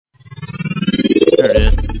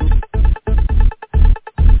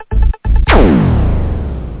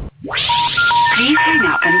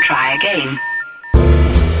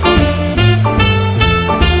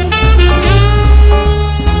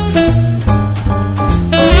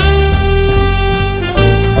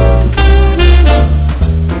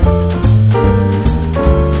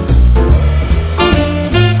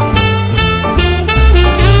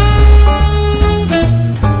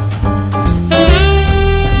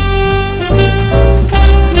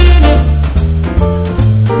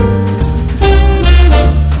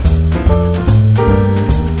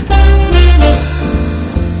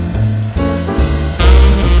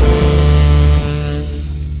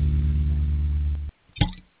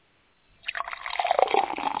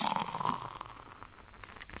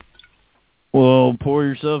Well, pour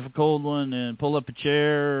yourself a cold one and pull up a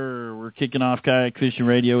chair. We're kicking off Kayak Fishing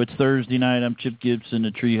Radio. It's Thursday night. I'm Chip Gibson,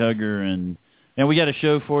 the tree hugger, and we got a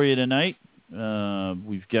show for you tonight.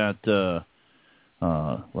 We've got,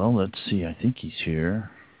 well, let's see. I think he's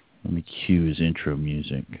here. Let me cue his intro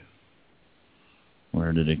music.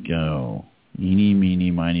 Where did it go? Eeny,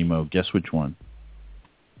 meeny, miny, mo. Guess which one?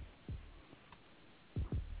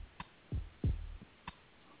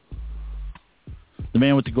 The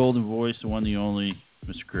man with the golden voice, the one, the only,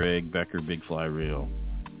 Mr. Craig Becker, Big Fly Reel.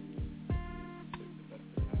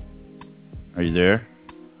 Are you there?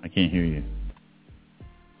 I can't hear you.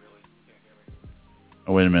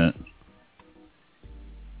 Oh, wait a minute.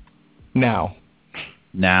 Now.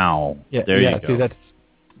 Yeah, there you go. See,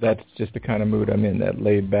 that's just the kind of mood I'm in, that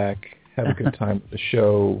laid back, have a good time with the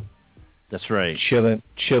show. That's right.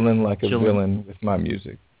 Chilling like a villain with my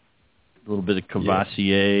music. A little bit of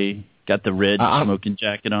Cavassier. Yeah. Got the red smoking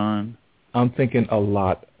jacket on. I'm thinking a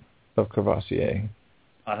lot of Cavassier.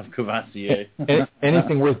 Cavassier.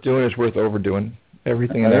 Anything worth doing is worth overdoing.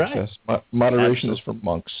 Everything in excess. Moderation is for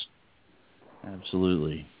monks.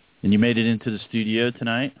 Absolutely. And you made it into the studio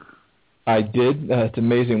tonight? I did. It's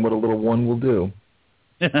amazing what a little one will do.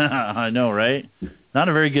 I know, right? Not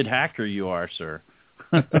a very good hacker you are, sir.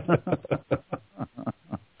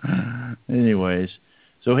 Anyways.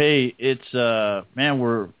 So, hey, it's,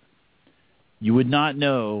 man, you would not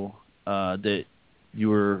know that you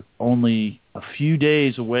were only a few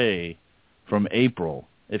days away from April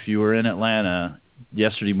if you were in Atlanta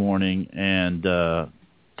yesterday morning and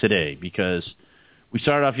today, because we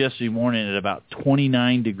started off yesterday morning at about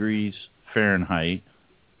 29 degrees Fahrenheit,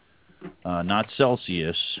 not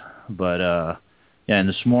Celsius, but and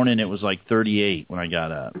this morning it was like 38 when I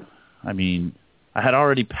got up. I mean, I had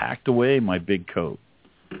already packed away my big coat.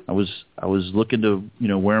 I was looking to,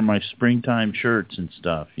 wear my springtime shirts and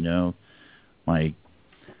stuff, my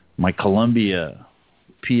Columbia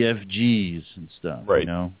PFGs and stuff, right.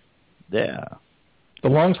 Yeah. The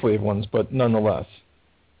long sleeve ones, but nonetheless.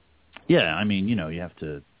 Yeah, I mean, you have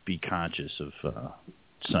to be conscious of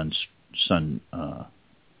sun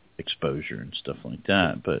exposure and stuff like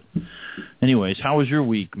that. But anyways, how was your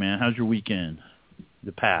week, man? How's your weekend?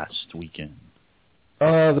 The past weekend?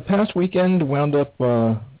 The past weekend wound up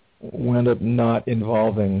not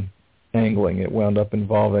involving angling. It wound up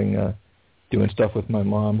involving doing stuff with my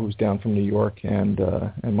mom, who's down from New York, and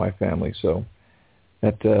my family. So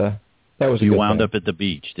that was. So you wound up at the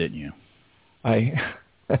beach, didn't you?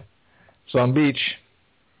 Some beach.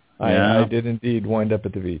 Yeah. I did indeed wind up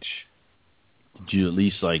at the beach. Did you at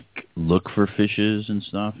least look for fishes and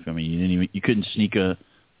stuff? I mean, you couldn't sneak a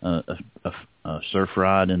surf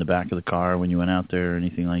rod in the back of the car when you went out there or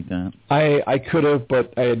anything like that? I could have,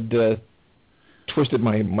 but I had twisted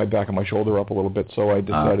my back of my shoulder up a little bit, so I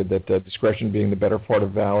decided that discretion being the better part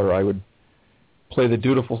of valor, I would play the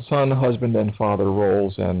dutiful son, husband, and father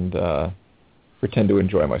roles and pretend to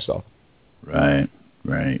enjoy myself. Right.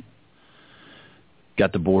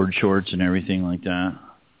 Got the board shorts and everything like that?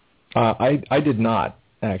 I did not,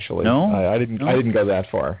 actually. No? I didn't go that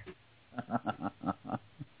far.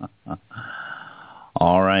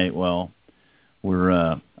 All right. Well,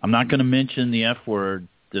 I'm not going to mention the F word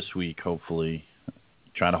this week, hopefully.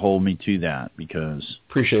 Try to hold me to that because...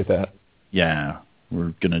 Appreciate that. Yeah.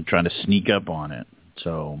 We're going to try to sneak up on it.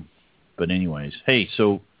 So, but anyways. Hey,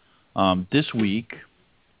 so this week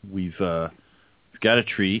we've got a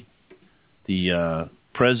treat. The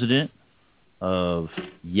president of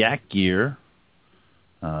Yak Gear,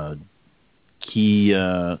 key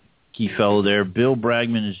fellow there, Bill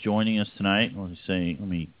Bragman, is joining us tonight. Let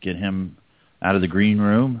me get him out of the green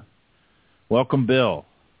room. Welcome, Bill.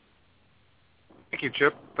 Thank you,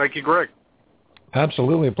 Chip. Thank you, Greg.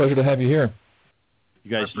 Absolutely. A pleasure to have you here.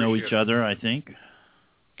 You guys know each other, I think?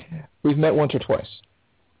 We've met once or twice.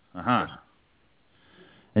 Uh-huh.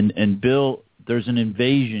 And Bill, there's an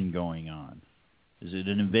invasion going on. Is it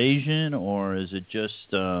an invasion, or is it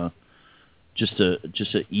just a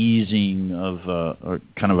easing of or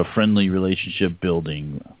kind of a friendly relationship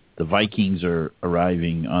building? The Vikings are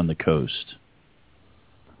arriving on the coast.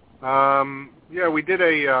 Yeah, we did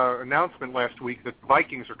a announcement last week that the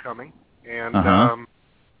Vikings are coming, and I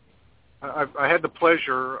had the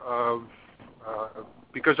pleasure of,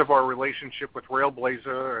 because of our relationship with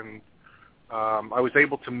Railblazer, and I was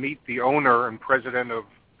able to meet the owner and president of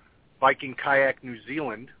Viking Kayak New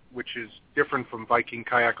Zealand, which is different from Viking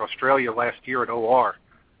Kayak Australia, last year at OR.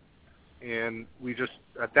 And we just,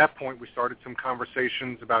 at that point, we started some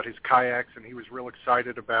conversations about his kayaks, and he was real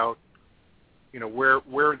excited about,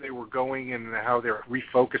 where they were going and how they're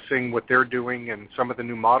refocusing what they're doing and some of the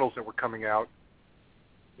new models that were coming out.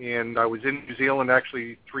 and I was in New Zealand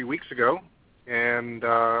actually 3 weeks ago, and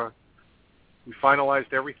we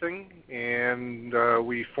finalized everything, and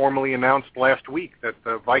we formally announced last week that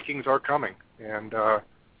the Vikings are coming, and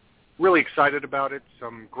really excited about it.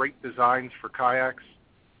 Some great designs for kayaks.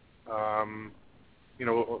 A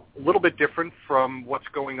little bit different from what's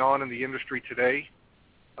going on in the industry today.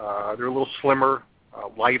 They're a little slimmer,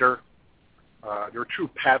 lighter. They're a true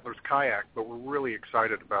paddler's kayak, but we're really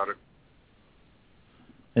excited about it.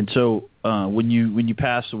 And so when you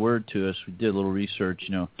pass the word to us, we did a little research.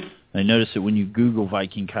 I noticed that when you Google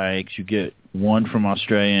Viking kayaks, you get one from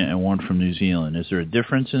Australia and one from New Zealand. Is there a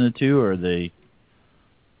difference in the two, or are they?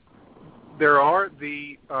 There are.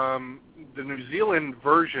 The New Zealand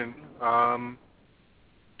version.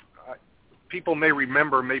 People may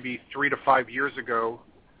remember maybe 3 to 5 years ago,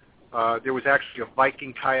 there was actually a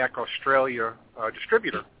Viking Kayak Australia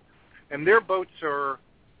distributor, and their boats are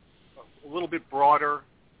a little bit broader.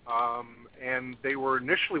 And they were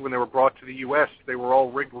initially, when they were brought to the U.S., they were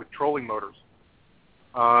all rigged with trolling motors.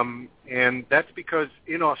 And that's because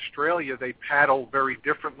in Australia, they paddle very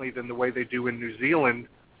differently than the way they do in New Zealand,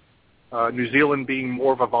 New Zealand being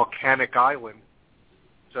more of a volcanic island.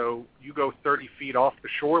 So you go 30 feet off the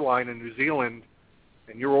shoreline in New Zealand,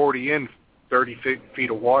 and you're already in 30 feet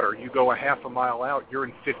of water. You go a half a mile out, you're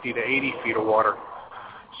in 50 to 80 feet of water.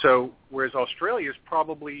 So whereas Australia is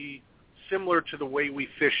probably similar to the way we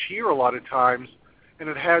fish here a lot of times, and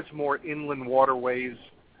it has more inland waterways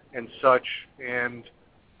and such. And,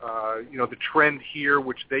 the trend here,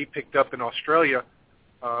 which they picked up in Australia,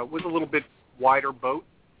 was a little bit wider boat.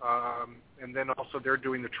 And then also they're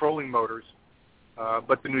doing the trolling motors.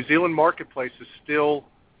 But the New Zealand marketplace is still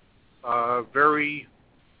very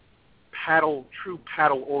true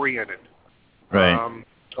paddle oriented. Right.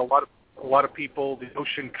 A lot of people, the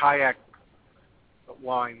Ocean Kayak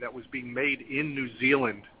line that was being made in New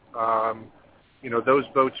Zealand, those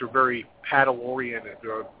boats are very paddle oriented,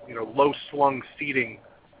 low slung seating,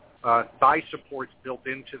 thigh supports built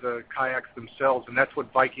into the kayaks themselves, and that's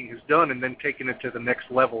what Viking has done, and then taken it to the next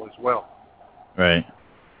level as well. Right.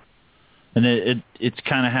 And it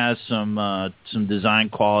kind of has some design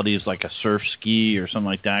qualities like a surf ski or something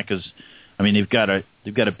like that, because they've got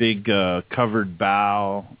a big covered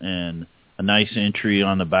bow and a nice entry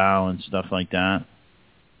on the bow and stuff like that.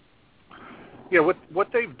 Yeah, what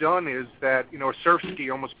they've done is that, a surf ski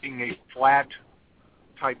almost being a flat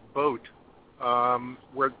type boat,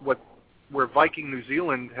 where Viking New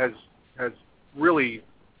Zealand has really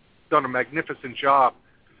done a magnificent job.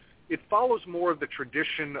 It follows more of the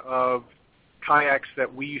tradition of kayaks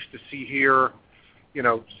that we used to see here,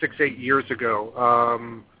 6-8 years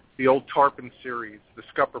ago. The old Tarpon series, the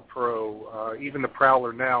Scupper Pro, even the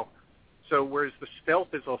Prowler now. So whereas the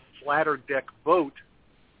Stealth is a flatter deck boat,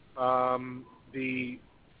 the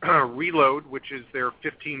Reload, which is their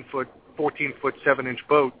 15-foot, 14-foot, 7-inch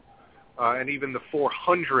boat, and even the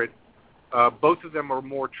 400, both of them are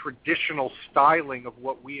more traditional styling of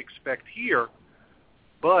what we expect here.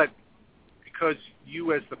 But because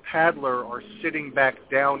you as the paddler are sitting back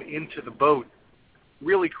down into the boat,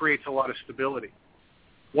 really creates a lot of stability.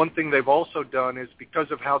 One thing they've also done is, because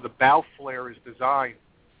of how the bow flare is designed,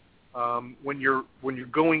 when you're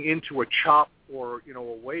going into a chop or a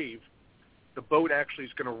wave, the boat actually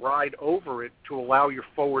is going to ride over it to allow your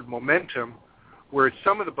forward momentum, whereas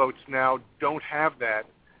some of the boats now don't have that,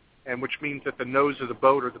 and which means that the nose of the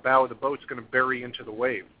boat or the bow of the boat is going to bury into the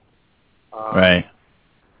wave. Right.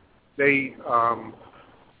 They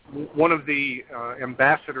one of the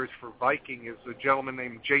ambassadors for Viking is a gentleman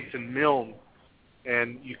named Jason Milne,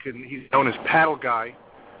 and he's known as Paddle Guy,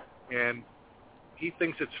 and he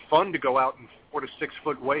thinks it's fun to go out in 4 to 6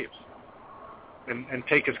 foot waves and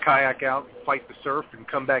take his kayak out, fight the surf, and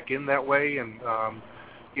come back in that way. And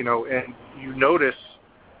and you notice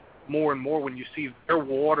more and more when you see their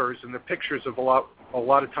waters and the pictures of a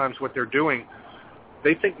lot of times what they're doing,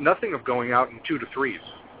 they think nothing of going out in 2 to 3s,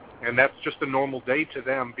 and that's just a normal day to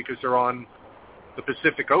them because they're on the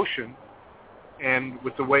Pacific Ocean. And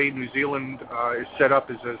with the way New Zealand is set up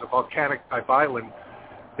as a volcanic type island,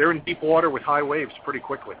 they're in deep water with high waves pretty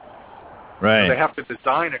quickly. Right. So they have to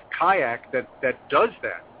design a kayak that does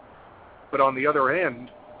that. But on the other end,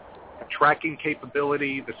 the tracking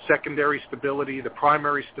capability, the secondary stability, the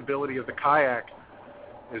primary stability of the kayak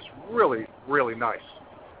is really, really nice.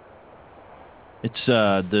 It's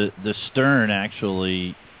the stern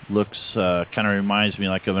actually looks kind of reminds me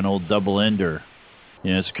like of an old double ender.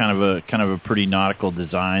 It's kind of a pretty nautical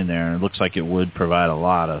design there, and it looks like it would provide a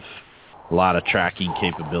lot of tracking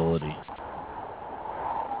capability.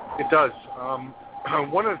 It does.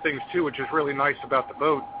 One of the things too, which is really nice about the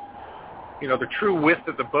boat, the true width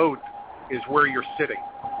of the boat is where you're sitting.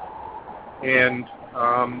 And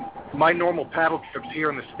my normal paddle trips here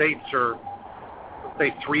in the States are, let's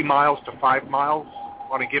say, 3 miles to 5 miles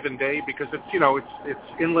on a given day, because it's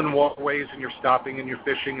inland waterways and you're stopping and you're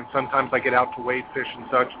fishing, and sometimes I get out to wade fish and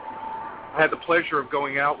such. I had the pleasure of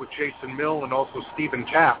going out with Jason Mill and also Stephen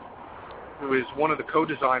Tapp, who is one of the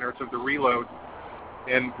co-designers of the Reload,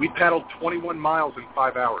 and we paddled 21 miles in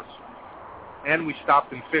 5 hours. And we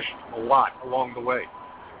stopped and fished a lot along the way.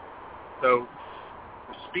 So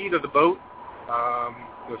the speed of the boat,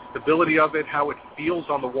 the stability of it, how it feels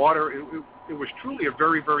on the water, it was truly a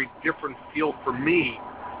very, very different feel for me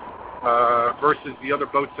versus the other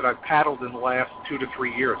boats that I've paddled in the last 2 to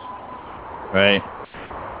 3 years. Right.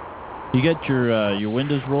 You get your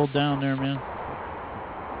windows rolled down there, man?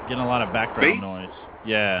 Getting a lot of background noise.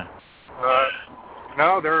 Yeah.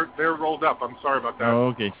 No, they're rolled up. I'm sorry about that. Oh,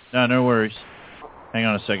 okay. No worries. Hang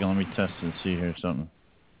on a second. Let me test and see here something.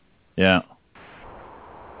 Yeah.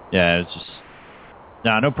 Yeah, it's just...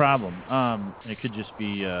 No problem. It could just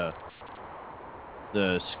be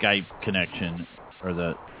the Skype connection or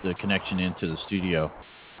the connection into the studio.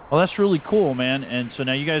 Well, that's really cool, man. And so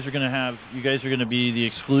now you guys are going to be the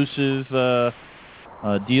exclusive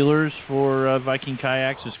dealers for Viking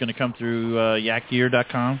kayaks. It's going to come through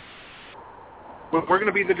yakgear.com. We're going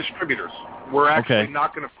to be the distributors. We're actually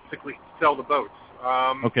not going to physically sell the boats.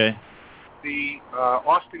 Okay. The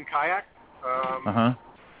Austin Kayak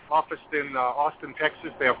office in Austin,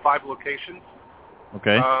 Texas. They have 5 locations.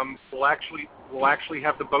 Okay. We'll actually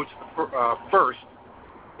have the boats first,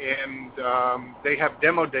 and they have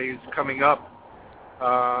demo days coming up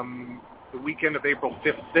the weekend of April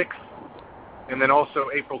 5th, 6th, and then also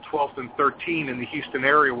April 12th and 13th in the Houston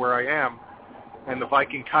area where I am. And the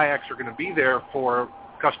Viking kayaks are going to be there for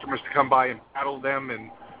customers to come by and paddle them and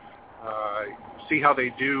see how they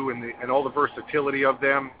do and all the versatility of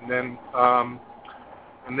them. And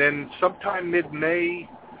then sometime mid-May,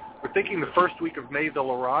 we're thinking the first week of May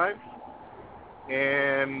they'll arrive.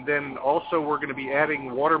 And then also we're going to be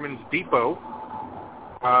adding Waterman's Depot,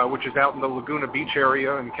 which is out in the Laguna Beach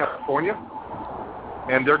area in California.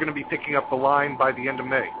 And they're going to be picking up the line by the end of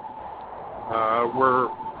May. We're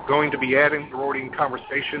going to be we're already in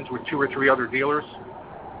conversations with 2 or 3 other dealers.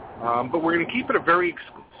 But we're going to keep it a very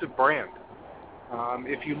exclusive brand.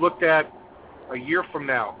 If you looked at a year from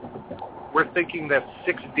now, we're thinking that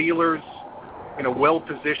 6 dealers,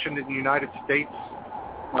 well-positioned in the United States,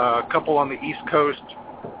 a couple on the East Coast,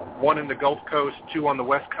 1 in the Gulf Coast, 2 on the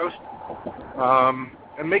West Coast,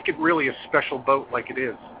 and make it really a special boat like it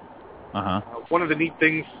is. One of the neat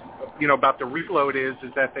things, about the Reload is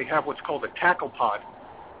that they have what's called a tackle pod,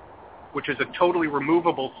 which is a totally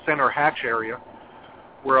removable center hatch area,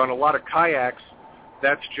 where on a lot of kayaks,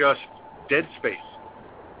 that's just dead space,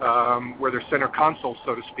 where their center console,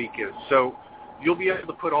 so to speak, is. So you'll be able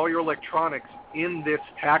to put all your electronics in this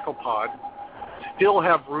tackle pod, still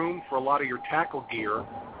have room for a lot of your tackle gear,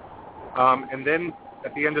 and then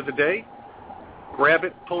at the end of the day, grab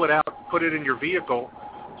it, pull it out, put it in your vehicle,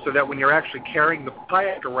 so that when you're actually carrying the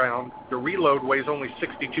kayak around, the Reload weighs only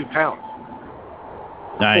 62 pounds.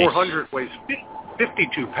 Nice. 400 weighs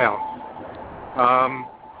 52 pounds.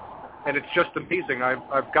 And it's just amazing.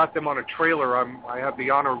 I've got them on a trailer. I have the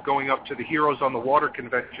honor of going up to the Heroes on the Water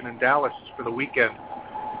convention in Dallas for the weekend,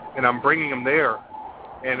 and I'm bringing them there.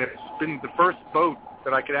 And it's been the first boat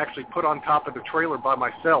that I could actually put on top of the trailer by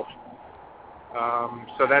myself.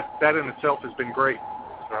 So that in itself has been great.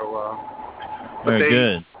 So, but very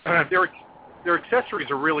good. Their accessories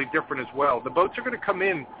are really different as well. The boats are going to come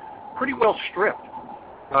in pretty well stripped.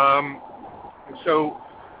 So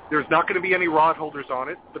there's not going to be any rod holders on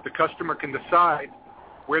it, but the customer can decide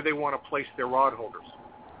where they want to place their rod holders.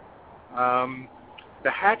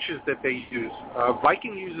 The hatches that they use,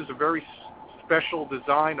 Viking uses a very special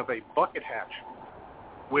design of a bucket hatch,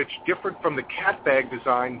 which, different from the cat bag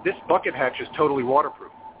design, this bucket hatch is totally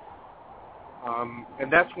waterproof.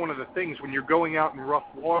 And that's one of the things when you're going out in rough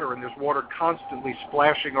water and there's water constantly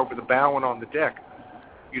splashing over the bow and on the deck,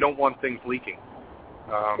 you don't want things leaking.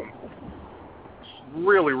 It's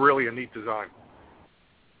really, really a neat design.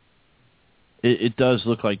 It does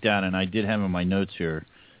look like that, and I did have in my notes here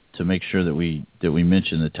to make sure that we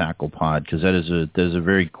mention the tackle pod, because that is a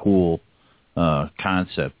very cool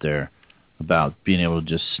concept there about being able to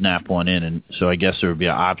just snap one in, and so I guess there would be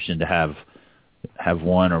an option to have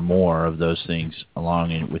one or more of those things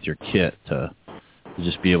along with your kit to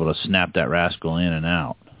just be able to snap that rascal in and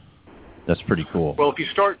out. That's pretty cool. Well, if you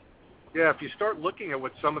start looking at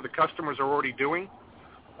what some of the customers are already doing,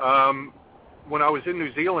 when I was in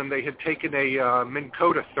New Zealand, they had taken a Minn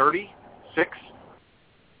Kota 36,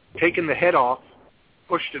 taken the head off,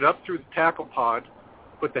 pushed it up through the tackle pod,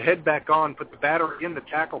 put the head back on, put the battery in the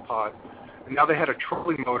tackle pod, and now they had a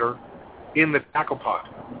trolling motor in the tackle pod.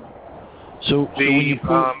 So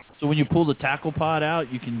when you pull the tackle pod out,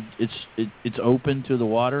 it's open to the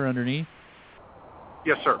water underneath?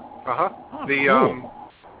 Yes, sir. Uh-huh. Oh, cool.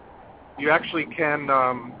 You actually can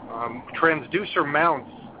transducer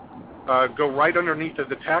mounts go right underneath of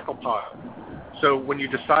the tackle pod. So when you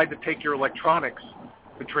decide to take your electronics,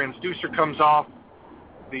 the transducer comes off,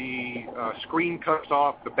 the screen comes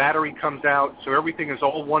off, the battery comes out, so everything is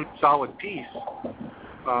all one solid piece.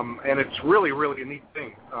 And it's really, really a neat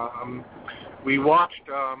thing. We watched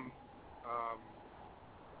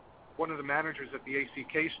one of the managers at the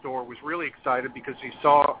ACK store was really excited because he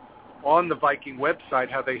saw on the Viking website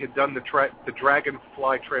how they had done the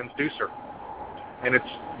Dragonfly transducer. And it's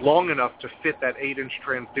long enough to fit that 8-inch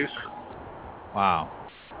transducer. Wow.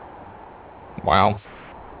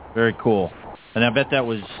 Very cool. And I bet that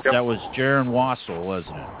was Jaron Wassel,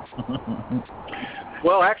 wasn't it?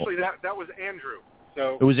 Well, actually, that was Andrew.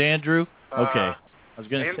 So it was Andrew? Okay. I was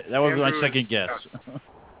going to say, that was my second guess.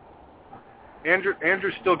 Andrew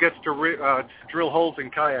still gets to drill holes in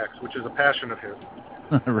kayaks, which is a passion of his.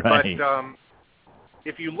 Right. But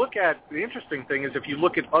if you look at, the interesting thing is if you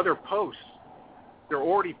look at other posts, there are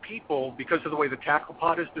already people, because of the way the tackle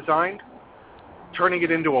pod is designed, turning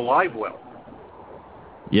it into a live well.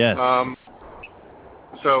 Yes.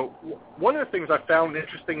 So one of the things I found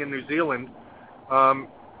interesting in New Zealand,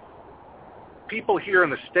 people here in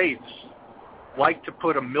the States like to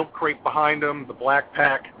put a milk crate behind them, the black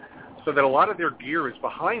pack, so that a lot of their gear is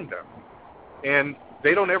behind them. And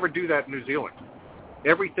they don't ever do that in New Zealand.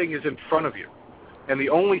 Everything is in front of you. And the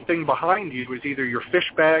only thing behind you is either your fish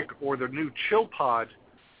bag or the new chill pod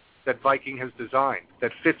that Viking has designed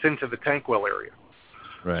that fits into the tank well area.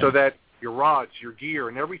 Right. So that your rods, your gear,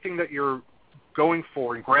 and everything that you're going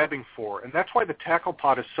for and grabbing for, and that's why the tackle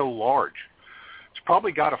pod is so large. It's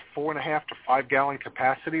probably got a 4.5 to 5 gallon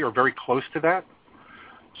capacity or very close to that.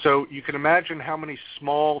 So you can imagine how many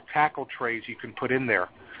small tackle trays you can put in there.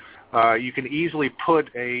 You can easily put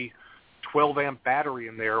a 12-amp battery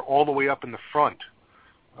in there all the way up in the front.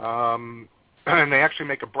 And they actually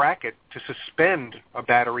make a bracket to suspend a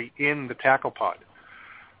battery in the tackle pod.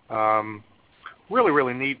 Really,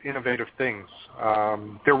 really neat, innovative things.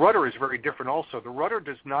 Their rudder is very different also. The rudder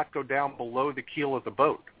does not go down below the keel of the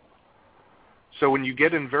boat. So when you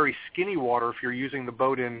get in very skinny water, if you're using the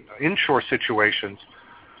boat in inshore situations,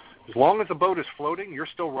 as long as the boat is floating, you're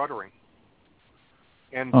still ruddering.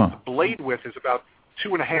 And the blade width is about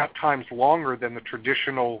 2.5 times longer than the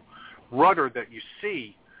traditional rudder that you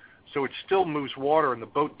see, so it still moves water and the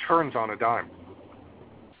boat turns on a dime.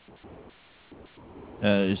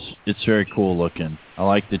 It's very cool looking. I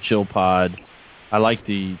like the chill pod. I like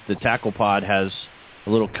the tackle pod has a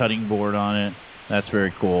little cutting board on it. That's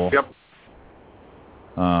very cool. Yep.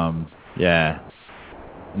 Yeah.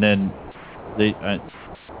 And then the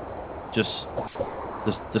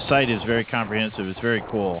site is very comprehensive. It's very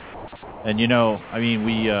cool. And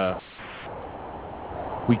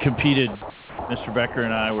we competed. Mr. Becker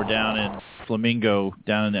and I were down in Flamingo,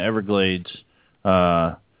 down in the Everglades,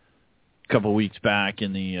 a couple of weeks back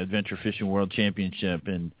in the Adventure Fishing World Championship.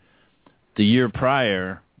 And the year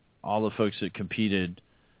prior, all the folks that competed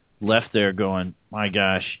left there going, my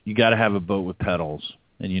gosh, you got to have a boat with pedals.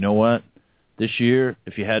 And you know what? This year,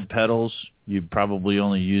 if you had pedals, you'd probably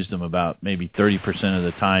only use them about maybe 30% of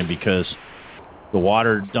the time because the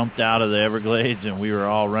water dumped out of the Everglades and we were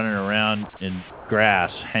all running around in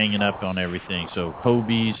grass hanging up on everything. So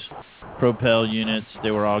Hobies, propel units,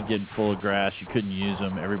 they were all getting full of grass. You couldn't use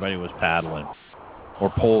them. Everybody was paddling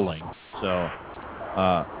or poling. So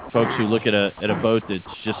folks who look at a boat that's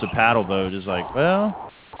just a paddle boat is like,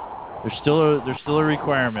 well, there's still a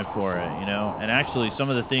requirement for it, And actually, some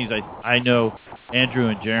of the things I know Andrew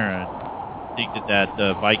and Jaron think that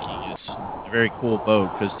Viking is a very cool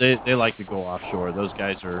boat because they like to go offshore. Those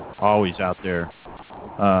guys are always out there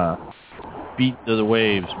beat to the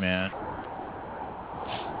waves, man.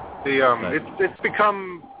 It's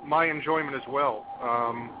become my enjoyment as well.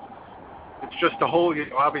 It's just a whole.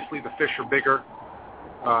 Obviously, the fish are bigger.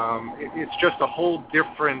 It's just a whole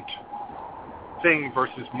different thing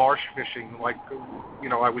versus marsh fishing. Like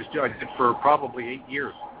I did for probably 8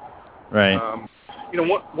 years. Right.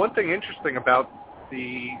 One thing interesting about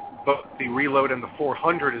the Reload and the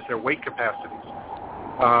 400 is their weight capacities.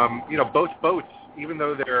 Both boats, even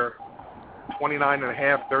though they're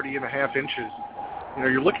 29.5, 30.5 inches,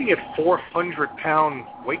 you're looking at 400-pound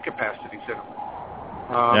weight capacities in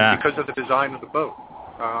them because of the design of the boat.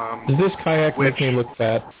 Does this kayak make me look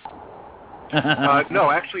fat?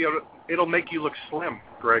 No, actually, it'll make you look slim,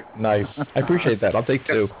 Greg. Nice. I appreciate that. I'll take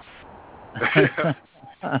 2.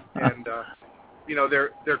 And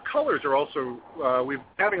their colors are also. We're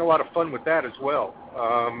having a lot of fun with that as well.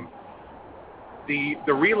 The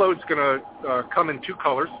reload's going to come in 2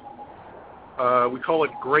 colors. We call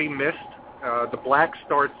it gray mist. The black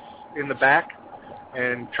starts in the back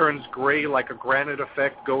and turns gray like a granite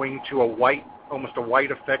effect, going to a white, almost a white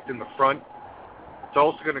effect in the front. It's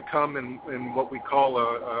also going to come in what we call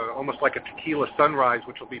almost like a tequila sunrise,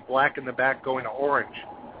 which will be black in the back going to orange.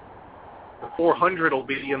 The 400 will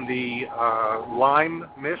be in the lime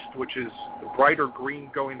mist, which is the brighter green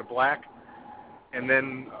going to black, and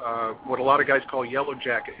then what a lot of guys call yellow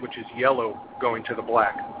jacket, which is yellow going to the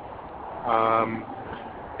black.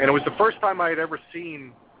 And it was the first time I had ever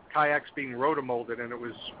seen kayaks being rotomolded, and it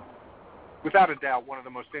was, without a doubt, one of the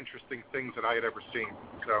most interesting things that I had ever seen.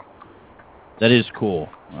 So that is cool.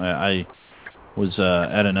 I was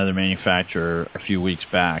at another manufacturer a few weeks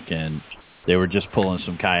back, and they were just pulling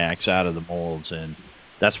some kayaks out of the molds, and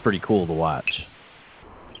that's pretty cool to watch.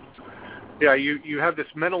 Yeah, you have this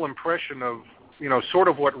mental impression of, sort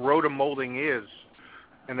of what rotomolding is,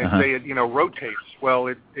 and they say it, rotates. Well,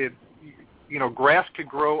 it grass could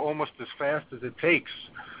grow almost as fast as it takes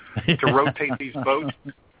to rotate these boats.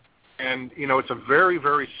 And, it's a very,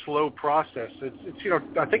 very slow process.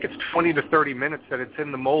 It's I think it's 20 to 30 minutes that it's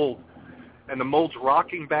in the mold, and the mold's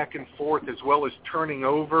rocking back and forth as well as turning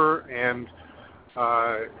over, and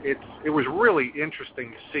it was really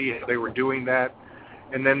interesting to see how they were doing that.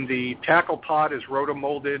 And then the tackle pod is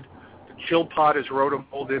rotomolded, the chill pod is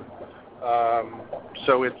rotomolded,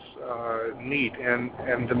 so it's neat.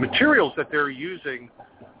 And the materials that they're using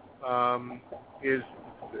is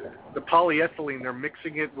the polyethylene. They're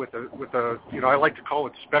mixing it with a I like to call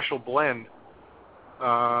it special blend,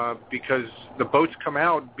 because the boats come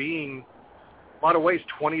out being a lot of ways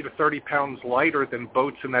 20 to 30 pounds lighter than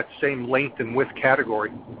boats in that same length and width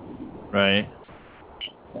category. Right.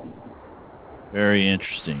 Very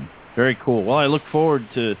interesting. Very cool. Well, I look forward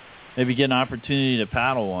to maybe getting an opportunity to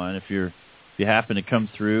paddle one if you happen to come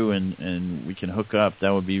through and we can hook up. That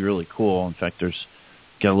would be really cool. In fact,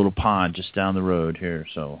 got a little pond just down the road here.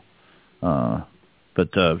 So,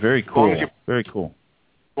 very cool. Very cool.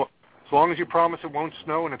 Well, as long as you promise it won't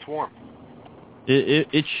snow and it's warm.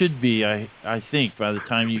 It should be. I think by the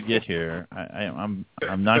time you get here. I'm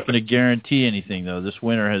not going to guarantee anything though. This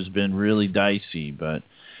winter has been really dicey,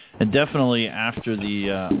 and definitely after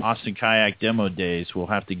the Austin Kayak demo days, we'll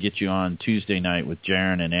have to get you on Tuesday night with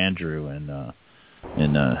Jaron and Andrew and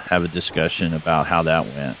have a discussion about how that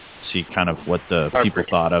went. See kind of what the people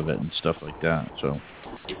thought of it and stuff like that. So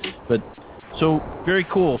very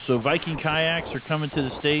cool. So Viking kayaks are coming to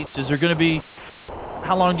the States. Is there going to be?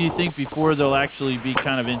 How long do you think before they'll actually be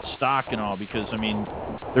kind of in stock and all? Because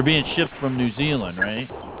they're being shipped from New Zealand, right?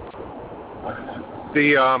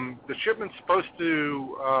 The shipment's supposed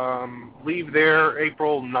to leave there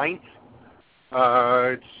April 9th.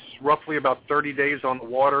 It's roughly about 30 days on the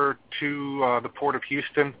water to the Port of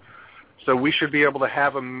Houston. So we should be able to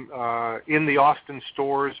have them in the Austin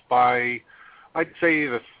stores by, I'd say,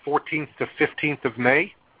 the 14th to 15th of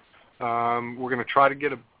May. We're going to try to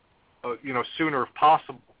get sooner if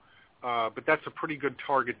possible. But that's a pretty good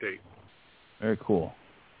target date. Very cool.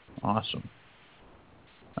 Awesome.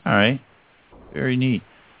 All right. Very neat.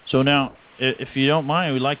 So now, if you don't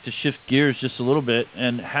mind, we'd like to shift gears just a little bit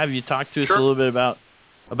and have you talk to us a little bit about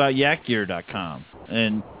yakgear.com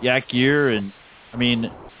and Yak Gear. And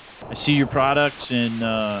I see your products in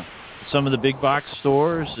some of the big box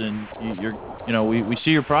stores, and we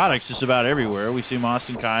see your products just about everywhere. We see them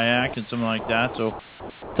Austin Kayak and something like that. So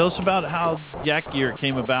tell us about how Yak Gear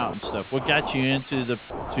came about and stuff. What got you into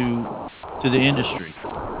the industry?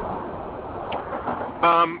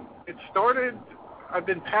 It started, I've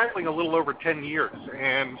been paddling a little over 10 years,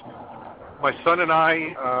 and my son and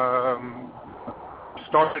I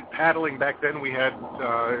started paddling back then. We had,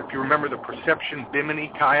 if you remember, the Perception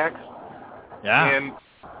Bimini kayaks. Yeah. And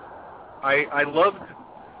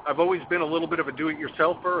I've always been a little bit of a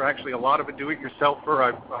do-it-yourselfer, actually a lot of a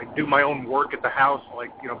do-it-yourselfer. I do my own work at the house,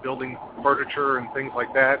 like, building furniture and things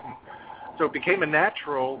like that. And so it became a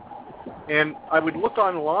natural, and I would look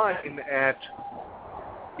online at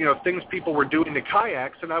things people were doing to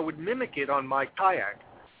kayaks, and I would mimic it on my kayak.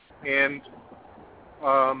 And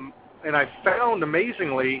I found,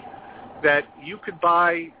 amazingly, that you could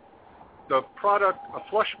buy the product, a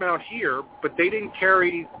flush mount here, but they didn't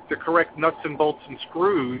carry the correct nuts and bolts and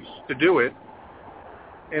screws to do it.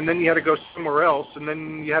 And then you had to go somewhere else, and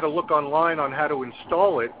then you had to look online on how to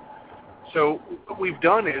install it. So what we've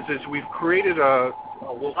done is we've created a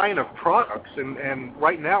line of products, and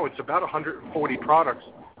right now it's about 140 products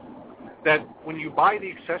that when you buy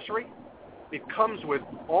the accessory, it comes with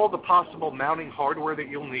all the possible mounting hardware that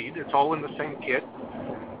you'll need. It's all in the same kit.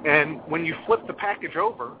 And when you flip the package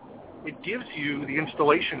over, it gives you the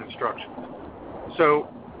installation instructions. So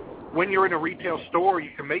when you're in a retail store,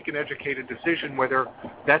 you can make an educated decision whether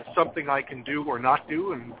that's something I can do or not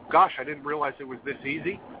do, and gosh, I didn't realize it was this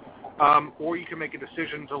easy. Or you can make a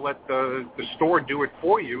decision to let the store do it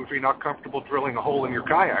for you if you're not comfortable drilling a hole in your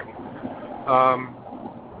kayak.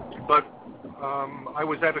 But I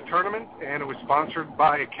was at a tournament, and it was sponsored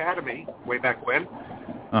by Academy way back when,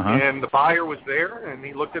 and the buyer was there, and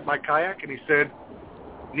he looked at my kayak, and he said,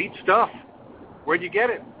 "Neat stuff. Where'd you get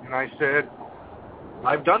it?" And I said,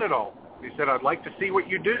 "I've done it all." He said, "I'd like to see what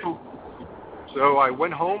you do." So I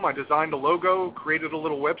went home, I designed a logo, created a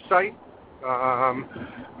little website,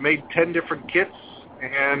 made 10 different kits,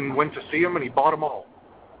 and went to see him, and he bought them all.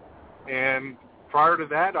 And prior to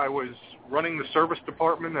that, I was running the service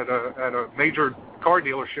department at a major car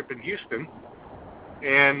dealership in Houston.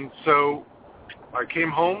 And so I came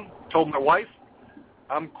home, told my wife,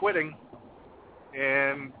 I'm quitting.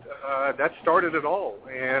 And that started it all.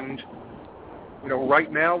 And, you know,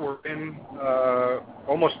 right now we're in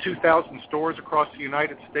almost 2,000 stores across the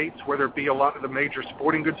United States, whether it be a lot of the major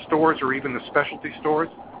sporting goods stores or even the specialty stores.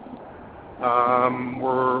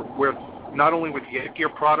 We're not only with the gear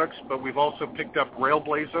products, but we've also picked up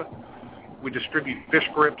Railblazer. We distribute fish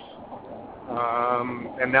grips,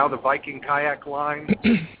 and now the Viking kayak line.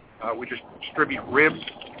 We just distribute ribs.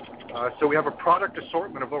 So we have a product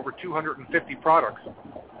assortment of over 250 products,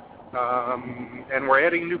 and we're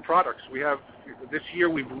adding new products. This year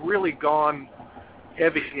we've really gone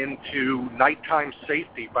heavy into nighttime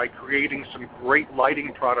safety by creating some great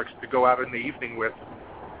lighting products to go out in the evening with.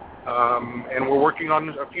 And we're working on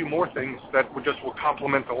a few more things that will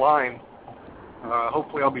complement the line.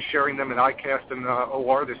 Hopefully I'll be sharing them in ICAST and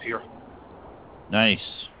OR this year. Nice.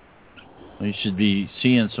 Well, you should be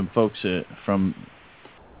seeing some folks from,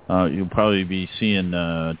 you'll probably be seeing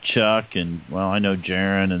Chuck and, well, I know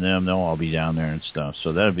Jaron and them, they'll all be down there and stuff.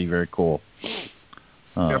 So that would be very cool.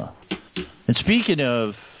 Yep. And speaking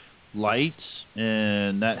of lights,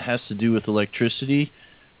 and that has to do with electricity,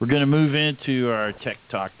 we're going to move into our tech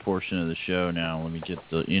talk portion of the show now. Let me get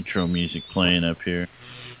the intro music playing up here.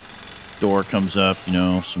 Door comes up, you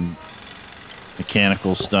know, some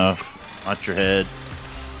mechanical stuff. Watch your head.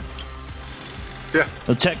 Yeah.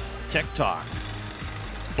 So tech talk.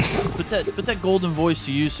 Put that golden voice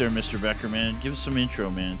to use there, Mr. Becker, man. Give us some intro,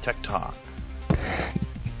 man. Tech talk.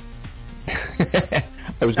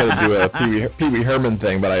 I was going to do a Pee Wee Herman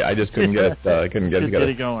thing, but I just couldn't get it together. Get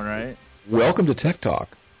it going, right? Welcome to Tech Talk.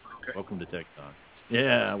 Okay. Welcome to Tech Talk.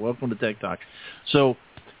 Yeah, welcome to Tech Talk. So,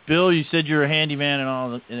 Bill, you said you're a handyman and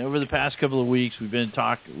all. And over the past couple of weeks, we've been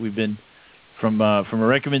from a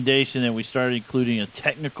recommendation that we started including a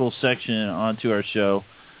technical section onto our show.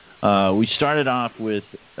 We started off with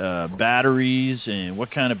batteries and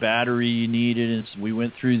what kind of battery you needed, and we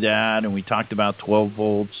went through that, and we talked about 12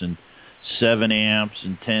 volts and 7 amps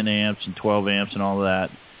and 10 amps and 12 amps and all of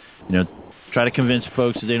that. You know, try to convince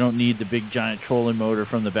folks that they don't need the big giant trolling motor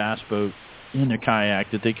from the bass boat in their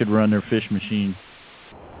kayak, that they could run their fish machine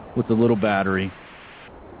with a little battery.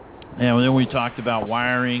 And then we talked about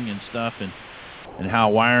wiring and stuff, and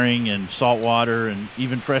how wiring and salt water and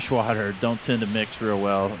even fresh water don't tend to mix real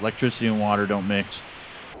well. Electricity and water don't mix.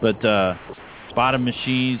 But bottom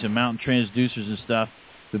machines and mountain transducers and stuff.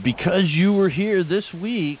 But because you were here this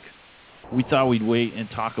week, we thought we'd wait and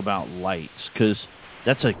talk about lights, because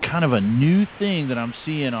that's a kind of a new thing that I'm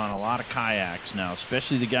seeing on a lot of kayaks now,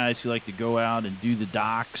 especially the guys who like to go out and do the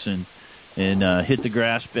docks and hit the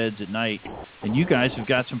grass beds at night. And you guys have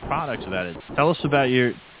got some products about it. Tell us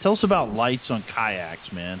about lights on kayaks,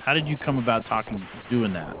 man. How did you come about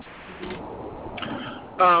doing that?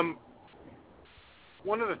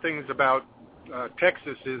 One of the things about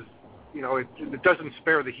Texas is, you know, it doesn't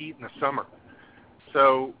spare the heat in the summer.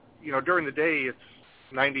 So, you know, during the day it's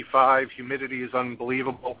 95, humidity is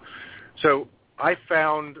unbelievable. So I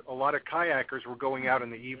found a lot of kayakers were going out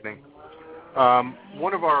in the evening.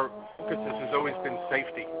 One of our focuses has always been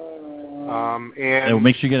safety. And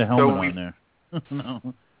make sure you get a helmet on there.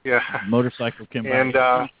 No. Yeah. Motorcycle can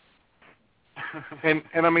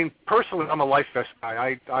and I mean, personally, I'm a life vest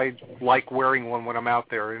guy. I like wearing one when I'm out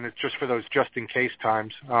there, and it's just for those just-in-case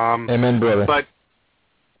times. Amen, brother. But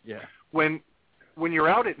yeah, when you're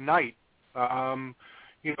out at night,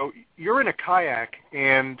 you know, you're in a kayak,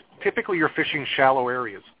 and typically you're fishing shallow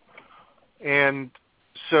areas. And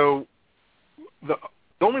so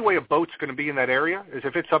the only way a boat's going to be in that area is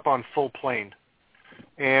if it's up on full plane.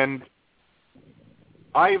 And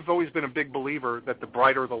I've always been a big believer that the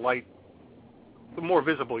brighter the light, the more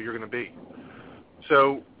visible you're going to be.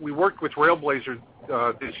 So we worked with Railblazer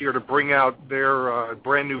this year to bring out their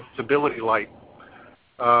brand new visibility light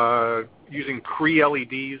using Cree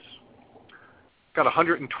LEDs. Got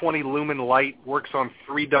 120 lumen light, works on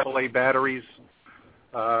 3 AA batteries,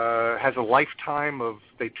 has a lifetime of,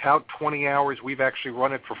 they tout 20 hours. We've actually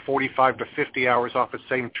run it for 45 to 50 hours off the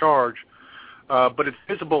same charge. But it's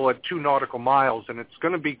visible at 2 nautical miles, and it's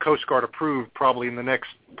going to be Coast Guard approved probably in the next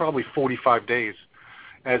 45 days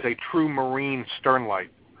as a true marine stern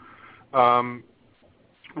light.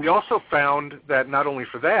 We also found that not only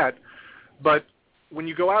for that, but when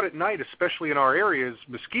you go out at night, especially in our areas,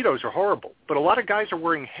 mosquitoes are horrible. But a lot of guys are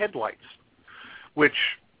wearing headlights, which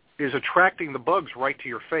is attracting the bugs right to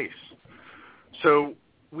your face. So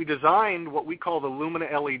we designed what we call the Lumina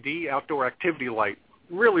LED outdoor activity light.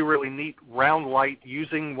 Really, really neat round light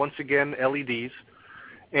using, once again, LEDs.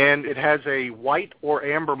 And it has a white or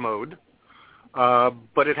amber mode,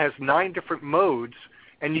 but it has 9 different modes,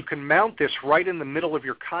 and you can mount this right in the middle of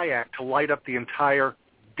your kayak to light up the entire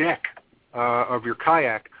deck of your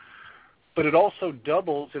kayak. But it also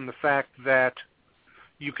doubles in the fact that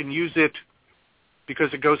you can use it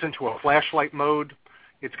because it goes into a flashlight mode.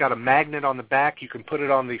 It's got a magnet on the back. You can put it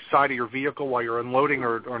on the side of your vehicle while you're unloading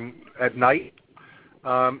or at night.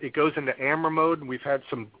 It goes into amber mode, and we've had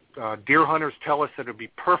some deer hunters tell us that it would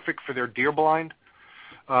be perfect for their deer blind.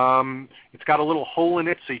 It's got a little hole in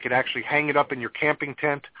it so you could actually hang it up in your camping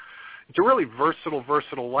tent. It's a really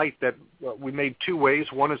versatile light that we made 2 ways.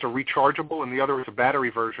 One is a rechargeable and the other is a battery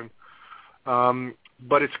version.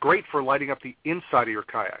 But it's great for lighting up the inside of your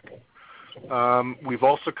kayak. We've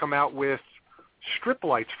also come out with strip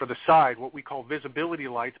lights for the side, what we call visibility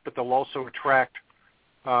lights, but they'll also attract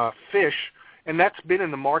fish. And that's been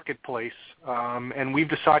in the marketplace, and we've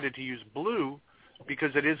decided to use blue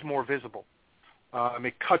because it is more visible.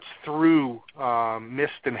 It cuts through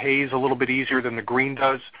mist and haze a little bit easier than the green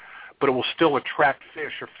does, but it will still attract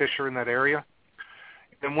fish or fish are in that area.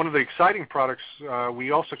 And one of the exciting products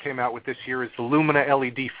we also came out with this year is the Lumina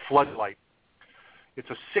LED floodlight. It's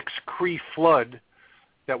a 6 Cree flood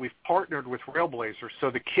that we've partnered with Railblazer. So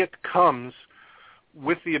the kit comes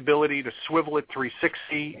with the ability to swivel it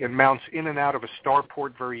 360. It mounts in and out of a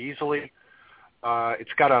starport very easily.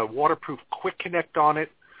 It's got a waterproof quick connect on it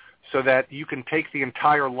so that you can take the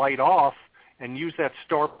entire light off and use that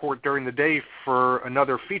starport during the day for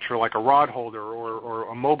another feature like a rod holder or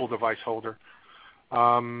a mobile device holder.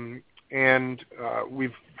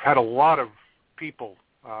 We've had a lot of people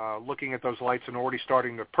looking at those lights and already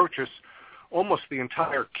starting to purchase almost the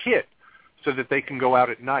entire kit so that they can go out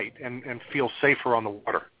at night and feel safer on the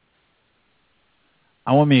water.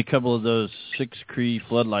 I want me a couple of those 6 Cree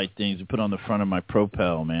floodlight things to put on the front of my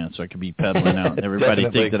Propel, man, so I can be pedaling out and everybody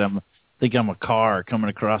think I'm a car coming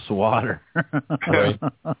across the water. Right.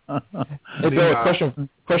 Hey, Bill, a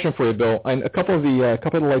question for you, Bill. A couple of the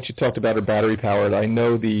lights you talked about are battery powered. I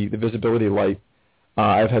know the visibility light.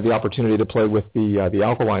 I've had the opportunity to play with the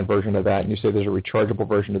alkaline version of that, and you say there's a rechargeable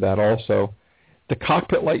version of that also. The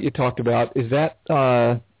cockpit light you talked about, is that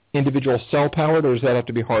individual cell powered, or does that have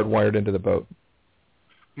to be hardwired into the boat?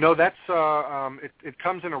 No, that's it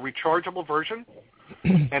comes in a rechargeable version,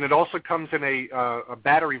 and it also comes in a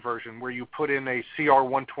battery version where you put in a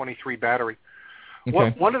CR123 battery.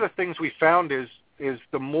 Okay. One of the things we found is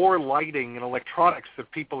the more lighting and electronics that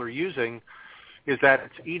people are using is that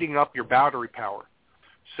it's eating up your battery power.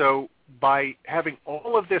 So by having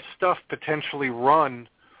all of this stuff potentially run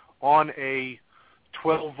on a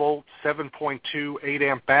 12-volt, 7.2,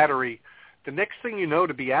 8-amp battery, the next thing you know,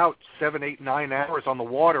 to be out 7, 8, 9 hours on the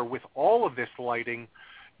water with all of this lighting,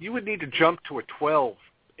 you would need to jump to a 12,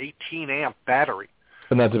 18-amp battery.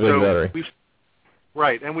 And that's a big battery.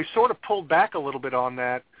 Right, and we sort of pulled back a little bit on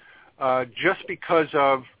that just because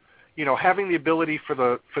of, having the ability for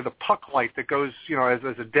the puck light that goes,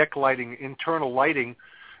 as a deck lighting, internal lighting,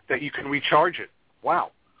 that you can recharge it.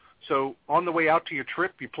 Wow. So on the way out to your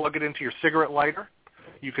trip, you plug it into your cigarette lighter.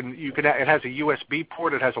 You can. It has a USB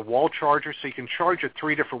port. It has a wall charger, so you can charge it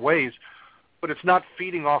 3 different ways. But it's not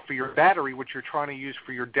feeding off of your battery, which you're trying to use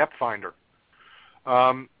for your depth finder.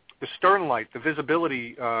 The stern light, the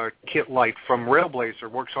visibility kit light from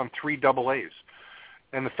Railblazer, works on 3 AA's,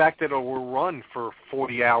 and the fact that it will run for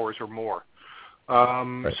 40 hours or more.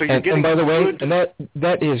 Right. So you're getting. And by the way, and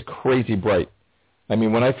that is crazy bright. I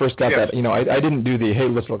mean, when I first got that, I didn't do the, hey,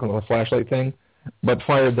 let's look on the flashlight thing, but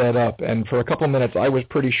fired that up. And for a couple of minutes, I was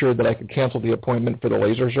pretty sure that I could cancel the appointment for the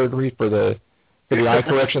laser surgery for the for the eye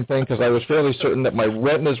correction thing because I was fairly certain that my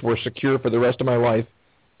retinas were secure for the rest of my life,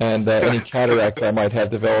 and any cataract I might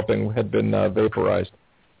have developing had been vaporized.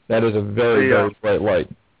 That is a very, very bright light.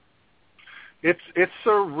 It's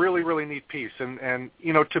a really, really neat piece, and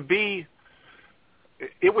it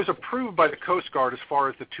was approved by the Coast Guard as far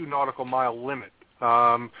as the 2 nautical mile limit.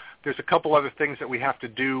 There's a couple other things that we have to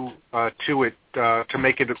do to it to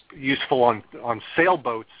make it useful on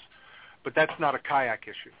sailboats, but that's not a kayak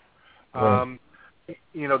issue. Right.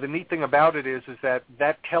 The neat thing about it is that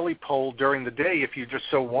telly pole during the day, if you just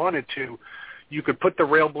so wanted to, you could put the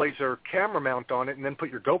Railblazer camera mount on it and then put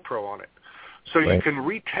your GoPro on it. So right. You can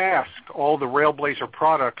retask all the Railblazer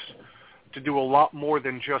products to do a lot more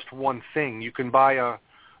than just one thing. You can buy a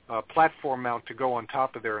platform mount to go on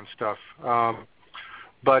top of there and stuff.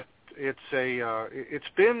 But it's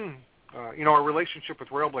been, our relationship with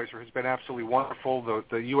Railblazer has been absolutely wonderful.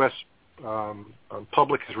 The U.S.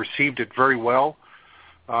 Public has received it very well.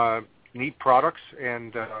 Neat products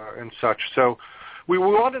and such. So we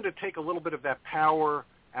wanted to take a little bit of that power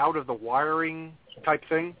out of the wiring type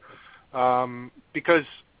thing, because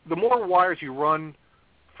the more wires you run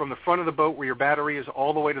from the front of the boat where your battery is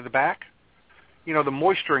all the way to the back, the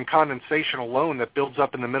moisture and condensation alone that builds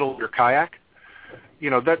up in the middle of your kayak,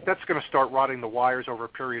 that's going to start rotting the wires over a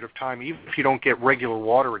period of time, even if you don't get regular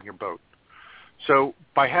water in your boat. So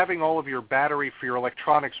by having all of your battery for your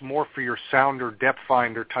electronics, more for your sounder, depth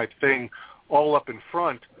finder type thing, all up in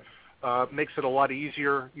front, makes it a lot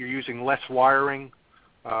easier. You're using less wiring,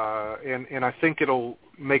 and I think it'll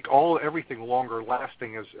make everything longer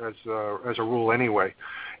lasting as a rule anyway.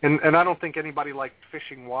 And I don't think anybody liked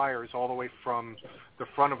fishing wires all the way from the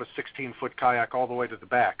front of a 16-foot kayak all the way to the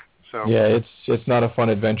back. So yeah, it's not a fun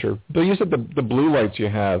adventure. But you said the blue lights you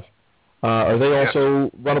have. Are they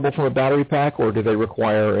also runnable from a battery pack, or do they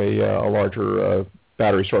require a larger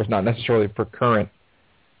battery source? Not necessarily for current,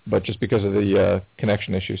 but just because of the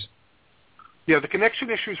connection issues. Yeah, the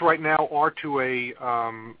connection issues right now are to a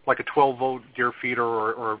like a 12-volt gear feeder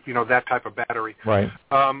or that type of battery. Right.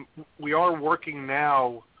 We are working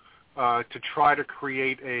now to try to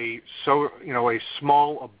create a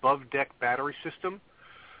small above deck battery system,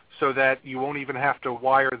 so that you won't even have to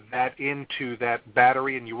wire that into that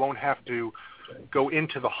battery, and you won't have to go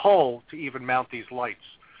into the hull to even mount these lights.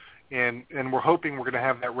 And we're hoping we're going to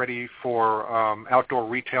have that ready for outdoor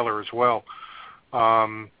retailer as well.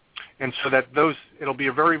 And so that it'll be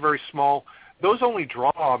a very, very small, those only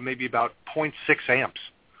draw maybe about 0.6 amps.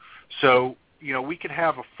 So, we could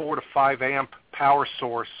have a 4 to 5 amp power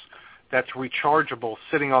source that's rechargeable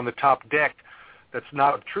sitting on the top deck that's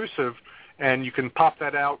not obtrusive, and you can pop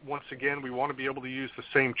that out. Once again, we want to be able to use the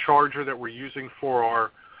same charger that we're using for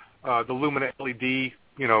our the Lumina LED,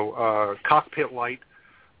 cockpit light,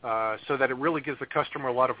 so that it really gives the customer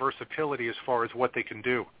a lot of versatility as far as what they can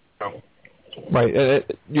do. So. Right.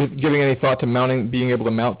 You giving any thought to being able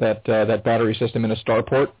to mount that battery system in a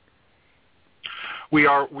starport? We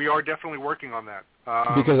are definitely working on that.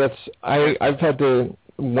 Because I've had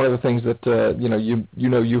one of the things that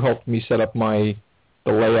you helped me set up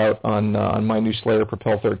the layout on my new Slayer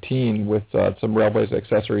Propel 13 with some Railblazer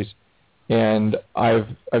accessories, and I've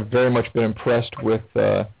very much been impressed with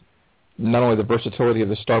not only the versatility of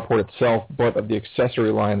the starport itself, but of the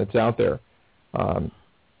accessory line that's out there.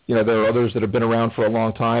 There are others that have been around for a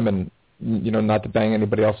long time, and not to bang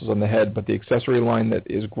anybody else's on the head, but the accessory line that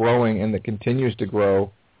is growing and that continues to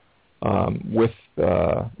grow with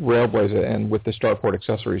Railblazer and with the starport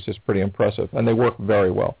accessories is pretty impressive, and they work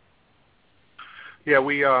very well. Yeah,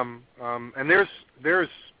 we and there's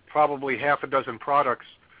probably half a dozen products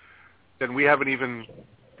that we haven't even.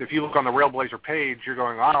 If you look on the Railblazer page, you're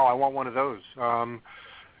going, "Oh, I want one of those."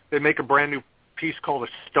 They make a brand new piece called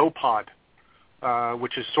a Stowpod,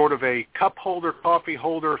 which is sort of a cup holder, coffee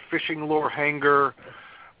holder, fishing lure hanger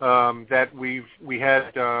that we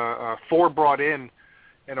had 4 brought in,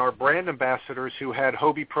 and our brand ambassadors who had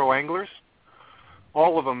Hobie Pro anglers,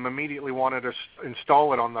 all of them immediately wanted to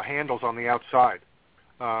install it on the handles on the outside,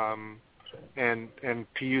 and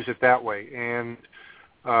to use it that way. And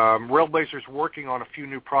Railblazer's working on a few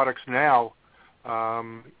new products now,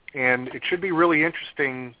 and it should be really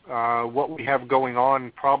interesting what we have going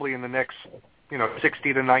on probably in the next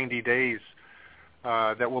 60 to 90 days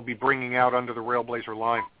that we'll be bringing out under the Railblazer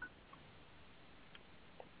line.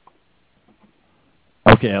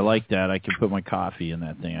 Okay, I like that. I can put my coffee in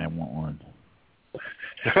that thing. I want one.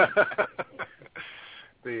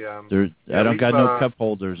 I don't got no cup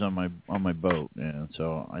holders on my boat,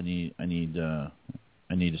 so I need a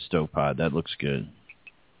Stowpod. That looks good.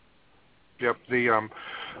 Yep.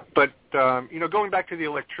 But going back to the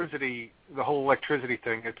electricity, the whole electricity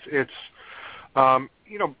thing, it's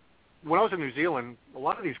You know, when I was in New Zealand, a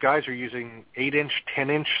lot of these guys are using 8-inch,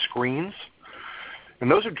 10-inch screens, and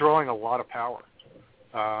those are drawing a lot of power.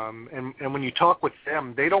 And when you talk with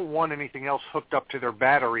them, they don't want anything else hooked up to their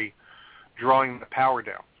battery drawing the power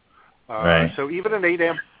down. Right. So even an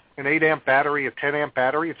 8-amp battery, a 10-amp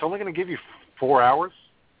battery, it's only going to give you 4 hours.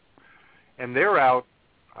 And they're out.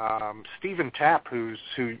 Stephen Tapp, who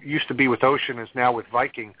used to be with Ocean, is now with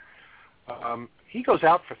Viking. He goes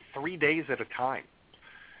out for 3 days at a time.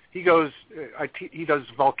 He does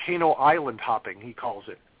volcano island hopping, he calls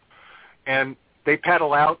it. And they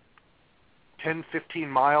paddle out 10, 15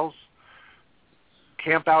 miles,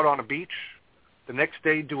 camp out on a beach. The next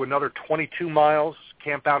day do another 22 miles,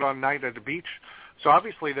 camp out on night at a beach. So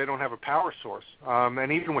obviously they don't have a power source.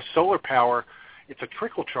 And even with solar power, it's a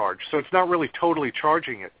trickle charge, so it's not really totally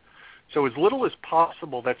charging it. So as little as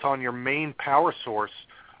possible that's on your main power source,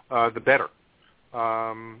 the better.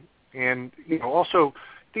 And you know, also,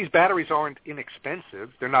 these batteries aren't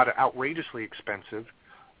inexpensive. They're not outrageously expensive.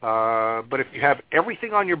 But if you have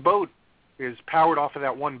everything on your boat is powered off of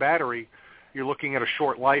that one battery, you're looking at a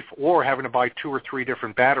short life or having to buy 2 or 3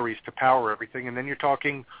 different batteries to power everything, and then you're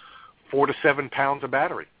talking 4 to 7 pounds of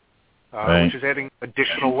battery, right, which is adding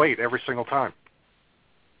additional weight every single time.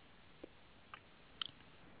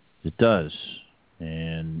 It does,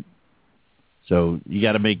 and so you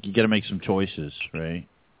got to make some choices, right?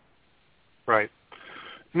 Right,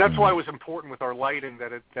 and that's why it was important with our lighting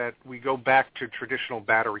that we go back to traditional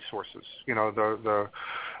battery sources. You know, the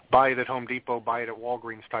buy it at Home Depot, buy it at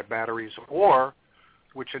Walgreens type batteries, or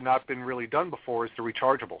which had not been really done before, is the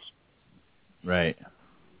rechargeables. Right.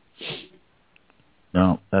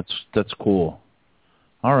 No, that's cool.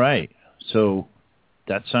 All right, so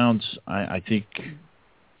that sounds. I think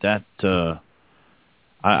that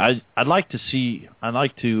I'd like to see. I'd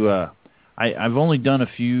like to. I've only done a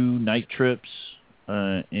few night trips,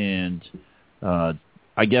 and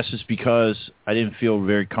I guess it's because I didn't feel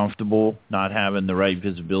very comfortable not having the right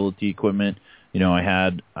visibility equipment. You know, I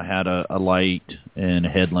had a light and a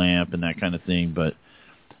headlamp and that kind of thing, but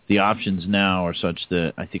the options now are such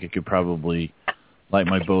that I think I could probably light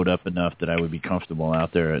my boat up enough that I would be comfortable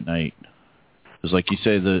out there at night. Because like you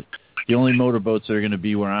say, the only motorboats that are going to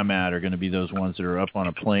be where I'm at are going to be those ones that are up on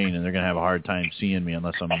a plane, and they're going to have a hard time seeing me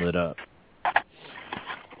unless I'm lit up.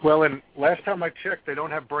 Well, and last time I checked, they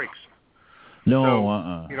don't have brakes. No,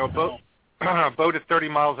 so, you know, boat at 30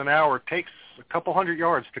 miles an hour takes a couple hundred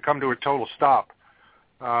yards to come to a total stop.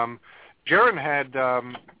 Jaron had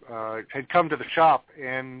come to the shop,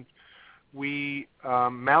 and we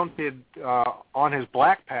mounted on his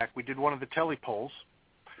black pack. We did one of the telepoles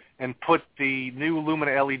and put the new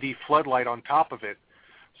Lumina LED floodlight on top of it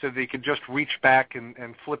so that he could just reach back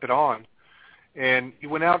and flip it on. And he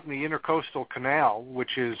went out in the Intercoastal Canal,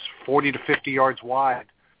 which is 40 to 50 yards wide,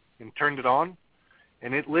 and turned it on,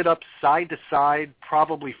 and it lit up side to side,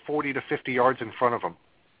 probably 40 to 50 yards in front of him.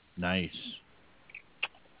 Nice.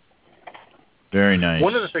 Very nice.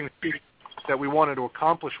 One of the things that we wanted to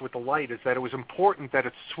accomplish with the light is that it was important that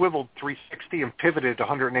it swiveled 360 and pivoted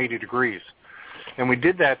 180 degrees. And we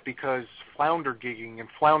did that because flounder gigging and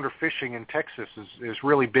flounder fishing in Texas is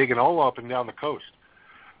really big and all up and down the coast,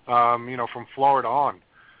 you know, from Florida on.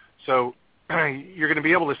 So you're going to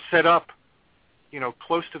be able to set up, you know,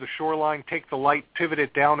 close to the shoreline, take the light, pivot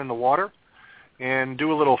it down in the water, and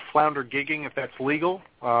do a little flounder gigging if that's legal.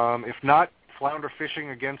 If not, flounder fishing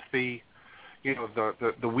against the, you know,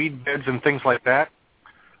 the weed beds and things like that.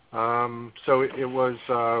 So it was,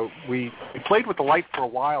 we played with the light for a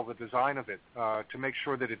while, the design of it, to make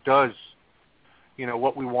sure that it does, you know,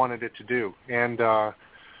 what we wanted it to do. And the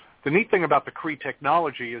neat thing about the Cree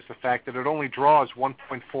technology is the fact that it only draws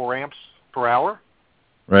 1.4 amps per hour.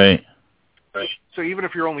 Right. So even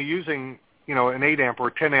if you're only using, you know, an 8 amp or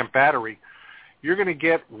a 10 amp battery, you're going to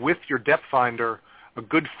get with your depth finder a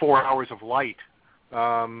good 4 hours of light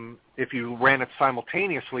if you ran it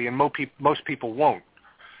simultaneously, and most people won't.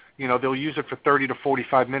 You know, they'll use it for 30 to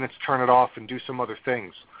 45 minutes, turn it off, and do some other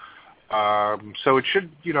things. So it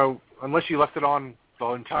should, you know, unless you left it on the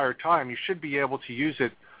entire time, you should be able to use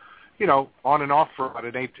it, you know, on and off for about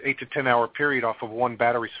an 8 to 10 hour period off of one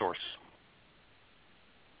battery source.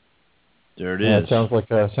 There it is. It sounds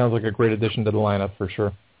like a great addition to the lineup for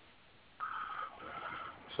sure.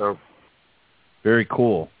 So, very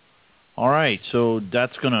cool. All right, so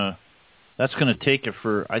that's gonna take it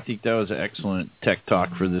for. I think that was an excellent tech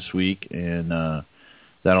talk for this week, and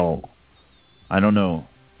that'll. I don't know.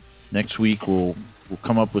 Next week we'll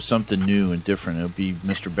come up with something new and different. It'll be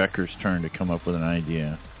Mr. Becker's turn to come up with an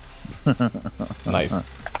idea. Nice.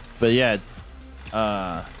 But yeah,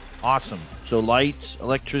 awesome. So lights,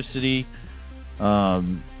 electricity,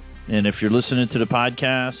 And if you're listening to the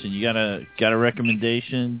podcast and you got a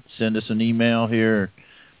recommendation, send us an email here.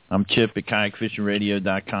 I'm Chip at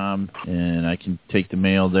KayakFishingRadio.com, and I can take the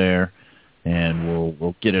mail there, and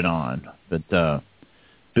we'll get it on. But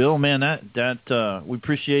Bill, man, that we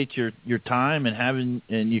appreciate your time and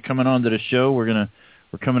you coming on to the show. We're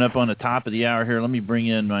coming up on the top of the hour here. Let me bring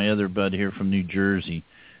in my other bud here from New Jersey.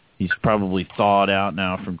 He's probably thawed out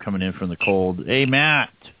now from coming in from the cold. Hey, Matt.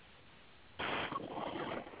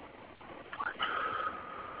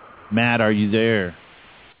 Matt, are you there?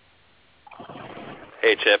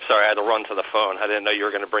 Hey, Chip. Sorry, I had to run to the phone. I didn't know you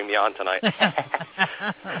were going to bring me on tonight.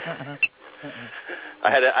 I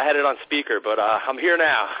had it on speaker, but I'm here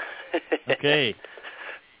now. Okay.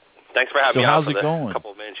 Thanks for having me on for the going?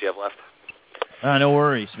 couple of minutes you have left. No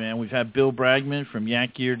worries, man. We've had Bill Bragman from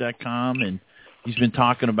yakgear.com, and he's been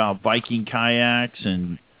talking about Viking kayaks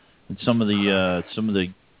and some of the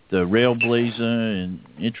Railblazer and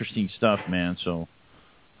interesting stuff, man. So.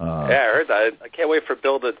 Yeah, I heard that. I can't wait for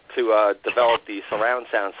Bill to develop the surround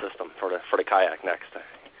sound system for the kayak next.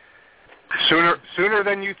 Sooner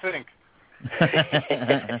than you think.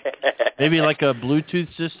 Maybe like a Bluetooth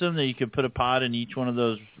system that you could put a pod in each one of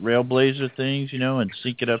those Railblazer things, and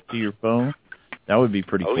sync it up to your phone. That would be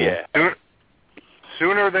pretty cool. Yeah.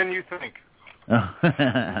 Sooner than you think. And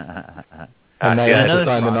now you have to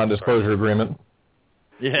sign the non-disclosure agreement.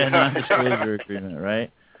 Yeah, non-disclosure agreement,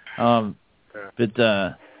 right? But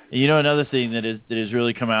another thing that has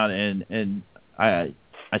really come out, and I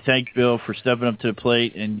thank Bill for stepping up to the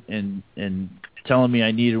plate and telling me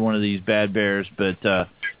I needed one of these bad bears. But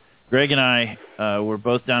Greg and I were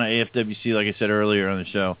both down at AFWC, like I said earlier on the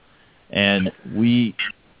show, and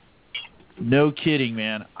no kidding,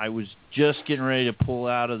 man, I was just getting ready to pull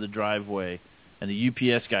out of the driveway, and the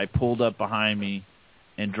UPS guy pulled up behind me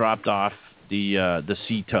and dropped off the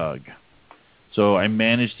Sea Tug. So I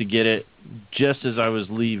managed to get it just as I was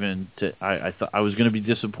leaving. I thought I was going to be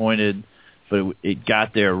disappointed, but it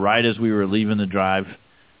got there right as we were leaving the drive.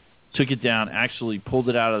 Took it down, actually pulled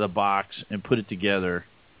it out of the box and put it together.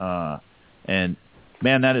 And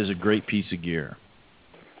man, that is a great piece of gear.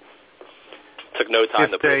 Took no time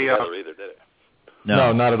to put it together either, did it?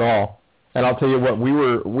 No, not at all. And I'll tell you what, we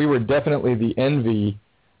were definitely the envy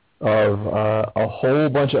of a whole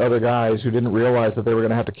bunch of other guys who didn't realize that they were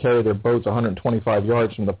going to have to carry their boats 125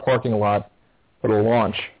 yards from the parking lot for the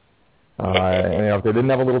launch. And if they didn't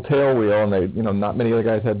have a little tail wheel, and they, not many other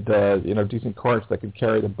guys had, decent carts that could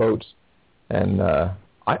carry the boats. And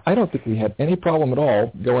I don't think we had any problem at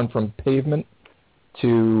all going from pavement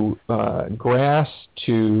to grass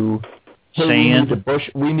to sand.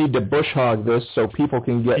 We need to bush hog this so people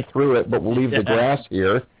can get through it, but we'll leave the grass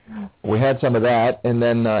here. We had some of that, and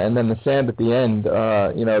then the sand at the end.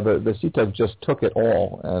 The Sea Tug just took it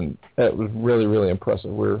all, and it was really, really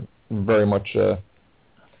impressive. We're very much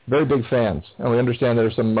very big fans, and we understand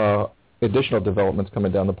there's some additional developments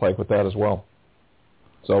coming down the pike with that as well.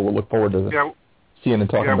 So we'll look forward to seeing and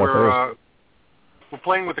talking about those. We're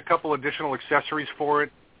playing with a couple additional accessories for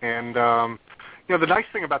it, and the nice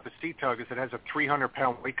thing about the Sea Tug is it has a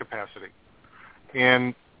 300-pound weight capacity,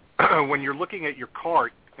 and when you're looking at your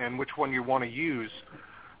cart and which one you want to use,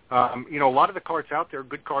 a lot of the carts out there,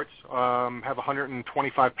 good carts, have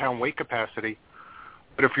 125-pound weight capacity.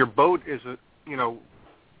 But if your boat is,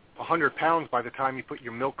 100 pounds by the time you put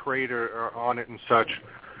your milk crate or on it and such,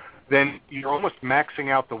 then you're almost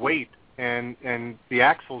maxing out the weight, and the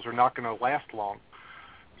axles are not going to last long.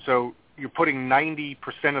 So you're putting 90%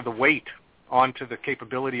 of the weight onto the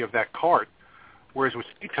capability of that cart, whereas with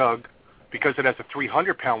Sea Tug, because it has a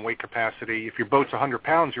 300-pound weight capacity, if your boat's 100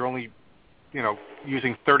 pounds, you're only,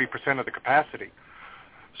 using 30% of the capacity.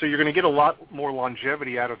 So you're going to get a lot more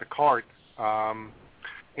longevity out of the cart.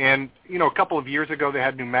 And a couple of years ago, they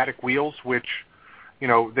had pneumatic wheels, which,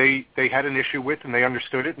 they had an issue with, and they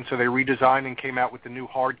understood it, and so they redesigned and came out with the new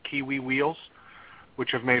hard Kiwi wheels,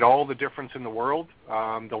 which have made all the difference in the world.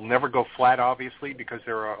 They'll never go flat, obviously, because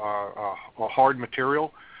they're a hard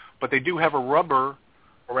material, but they do have a rubber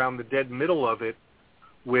around the dead middle of it,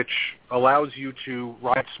 which allows you to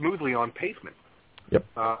ride smoothly on pavement. Yep.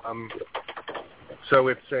 So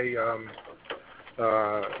it's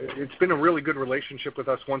it's been a really good relationship with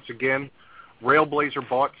us once again. Railblazer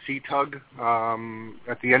bought Sea Tug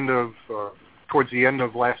at the end of towards the end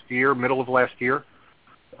of last year, middle of last year,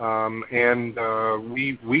 and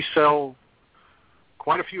we sell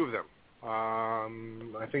quite a few of them.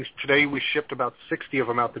 I think today we shipped about 60 of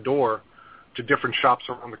them out the door to different shops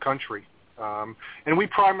around the country. And we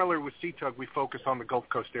primarily, with Sea Tug, we focus on the Gulf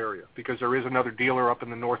Coast area because there is another dealer up in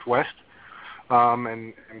the Northwest,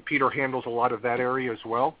 and Peter handles a lot of that area as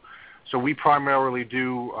well. So we primarily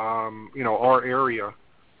do, our area,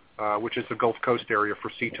 which is the Gulf Coast area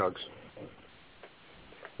for sea tugs.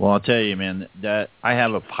 Well, I'll tell you, man, that I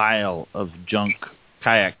have a pile of junk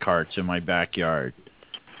kayak carts in my backyard,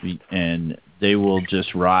 and they will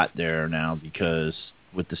just rot there now because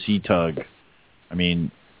with the sea tug, I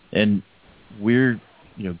mean, and we're,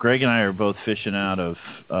 Greg and I are both fishing out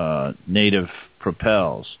of native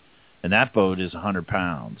propels, and that boat is 100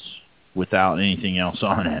 pounds without anything else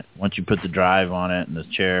on it. Once you put the drive on it and the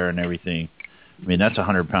chair and everything, I mean, that's a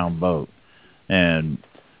 100-pound boat. And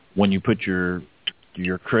when you put your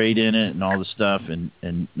crate in it and all the stuff, and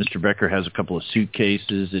Mr. Becker has a couple of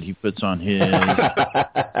suitcases that he puts on his.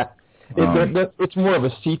 It's more of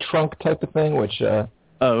a sea trunk type of thing, which... yeah,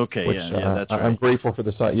 that's right. I'm grateful for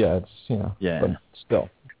the site. Yeah, it's, but still.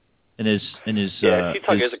 And his Sea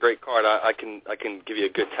Tug is a great card. I can give you a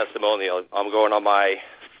good testimonial. I'm going on my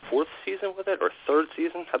 4th season with it, or 3rd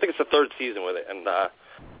season. I think it's the 3rd season with it, and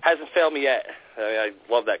hasn't failed me yet. I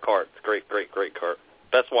love that cart. It's a great cart.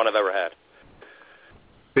 Best one I've ever had.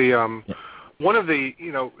 One of the,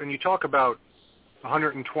 and you talk about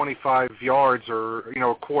 125 yards or,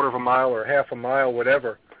 a quarter of a mile or half a mile,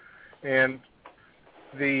 whatever. And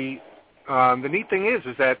the neat thing is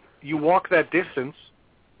that you walk that distance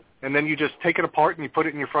and then you just take it apart and you put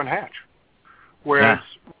it in your front hatch. Whereas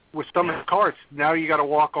with some of the carts, now you got to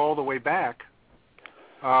walk all the way back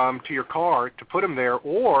to your car to put them there,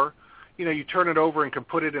 or, you turn it over and can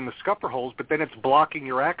put it in the scupper holes, but then it's blocking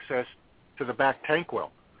your access to the back tank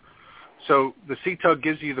well. So the Sea Tug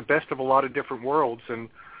gives you the best of a lot of different worlds, and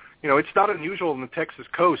it's not unusual in the Texas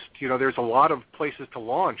coast. There's a lot of places to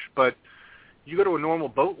launch, but you go to a normal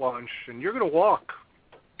boat launch and you're going to walk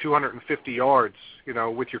 250 yards,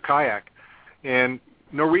 with your kayak, and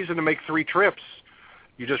no reason to make 3 trips.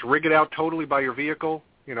 You just rig it out totally by your vehicle,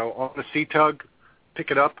 on the Sea Tug,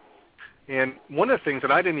 pick it up. And one of the things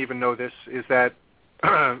that I didn't even know this is that,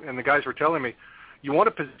 and the guys were telling me, you want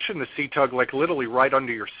to position the Sea Tug like literally right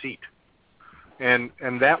under your seat. And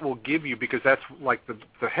that will give you, because that's like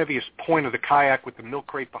the heaviest point of the kayak with the milk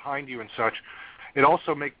crate behind you and such, it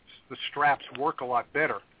also makes the straps work a lot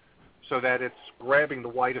better so that it's grabbing the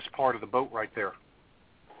widest part of the boat right there.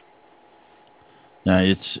 No,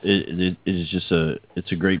 it is just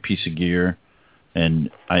it's a great piece of gear, and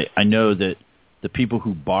I know that the people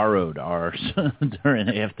who borrowed ours during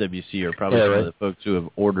AFWC are probably some of the folks who have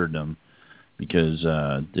ordered them, because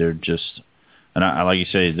they're just, and I like you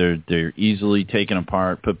say, they're easily taken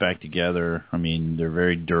apart, put back together. I mean, they're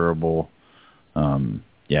very durable.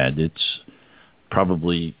 It's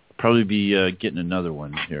probably be getting another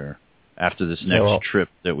one here after this next trip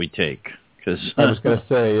that we take. Cause I was going to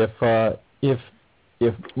say,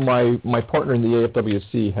 if my partner in the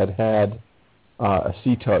AFWC had a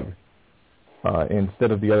Sea Tug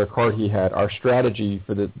instead of the other cart he had, our strategy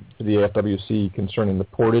for the AFWC concerning the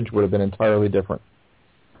portage would have been entirely different.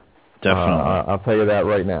 Definitely, I'll tell you that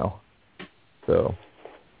right now. So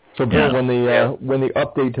Bill, when the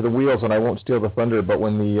update to the wheels, and I won't steal the thunder, but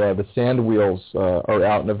when the sand wheels are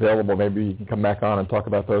out and available, maybe you can come back on and talk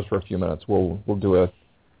about those for a few minutes. We'll do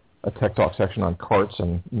a tech talk section on carts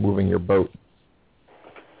and moving your boat.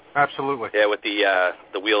 Absolutely. Yeah, with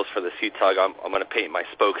the wheels for the Sea Tug, I'm going to paint my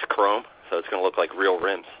spokes chrome, so it's going to look like real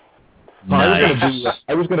rims. Nice.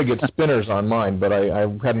 I was going to get spinners on mine, but I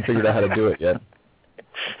hadn't figured out how to do it yet.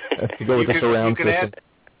 I have to go with the surround system.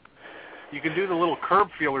 You can do the little curb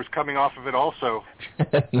feelers coming off of it also.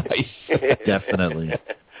 Nice. Definitely.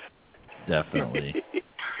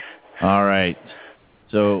 All right.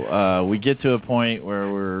 So we get to a point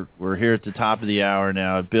where we're here at the top of the hour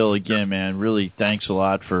now. Bill, again, man, really thanks a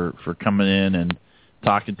lot for coming in and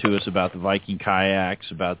talking to us about the Viking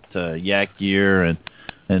kayaks, about Yak Gear, and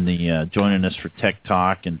the joining us for Tech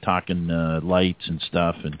Talk and talking lights and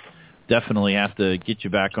stuff. And definitely have to get you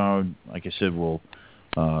back on. Like I said,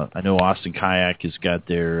 I know Austin Kayak has got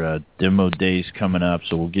their demo days coming up,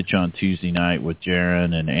 so we'll get you on Tuesday night with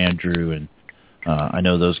Jaron and Andrew, and I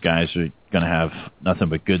know those guys are going to have nothing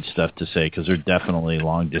but good stuff to say because they're definitely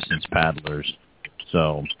long-distance paddlers.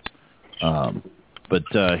 So, but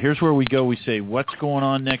here's where we go. We say, what's going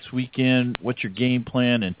on next weekend? What's your game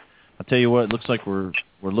plan? And I'll tell you what, it looks like we're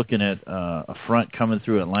looking at a front coming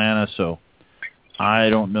through Atlanta, so I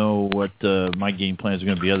don't know what my game plans are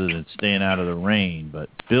going to be other than staying out of the rain. But,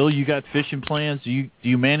 Bill, you got fishing plans? Do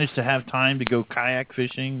you manage to have time to go kayak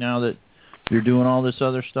fishing now that you're doing all this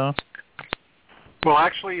other stuff? Well,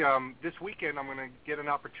 actually, this weekend I'm going to get an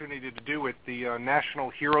opportunity to do it. The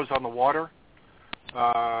National Heroes on the Water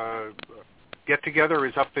get-together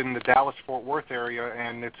is up in the Dallas-Fort Worth area,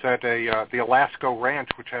 and it's at the Alaska Ranch,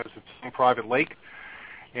 which has its own private lake.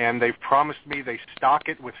 and they've promised me they stock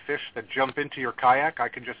it with fish that jump into your kayak. I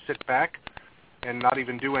can just sit back and not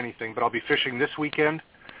even do anything, but I'll be fishing this weekend.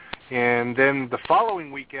 And then the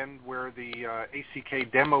following weekend, where the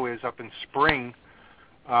ACK demo is up in Spring,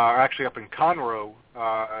 actually up in Conroe,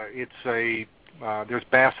 there's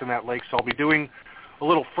bass in that lake, so I'll be doing a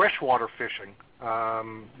little freshwater fishing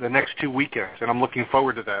the next 2 weekends, and I'm looking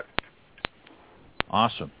forward to that.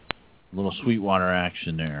 Awesome. A little sweetwater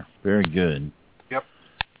action there. Very good. Yep.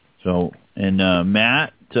 So, and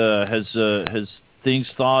Matt, has things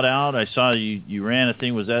thawed out? I saw you ran a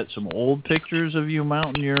thing. Was that some old pictures of you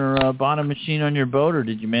mounting your bottom machine on your boat, or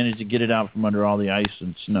did you manage to get it out from under all the ice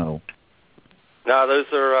and snow? No, those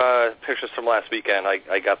are pictures from last weekend.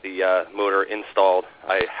 I got the motor installed.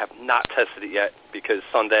 I have not tested it yet because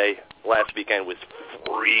Sunday last weekend was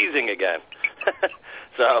freezing again.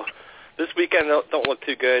 So this weekend don't look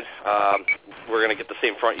too good. We're going to get the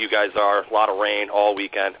same front you guys are. A lot of rain all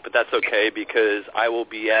weekend, but that's okay because I will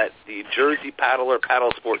be at the Jersey Paddler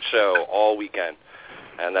Paddle Sports Show all weekend.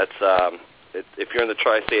 And that's if you're in the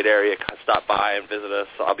tri-state area, stop by and visit us.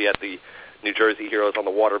 I'll be at the New Jersey Heroes on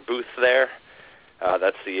the Water booth there.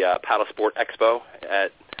 That's the Paddle Sport Expo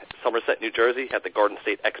at Somerset, New Jersey, at the Garden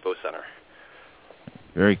State Expo Center.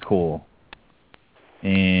 Very cool.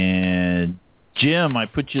 And Jim, I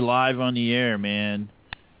put you live on the air, man.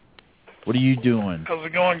 What are you doing? How's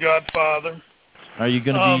it going, Godfather? Are you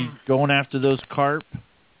going to be going after those carp?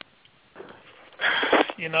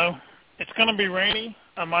 It's going to be rainy.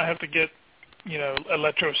 I might have to get,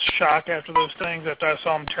 electroshock after those things after I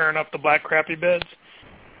saw them tearing up the black crappie beds.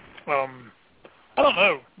 I don't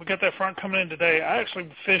know. We got that front coming in today. I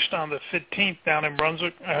actually fished on the 15th down in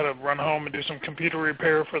Brunswick. I had to run home and do some computer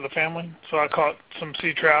repair for the family. So I caught some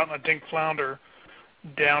sea trout and a dink flounder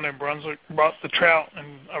down in Brunswick. Brought the trout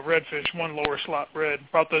and a redfish, one lower slot red.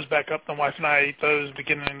 Brought those back up. The wife and I ate those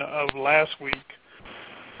beginning of last week.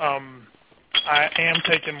 I am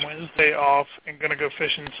taking Wednesday off and going to go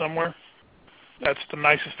fishing somewhere. That's the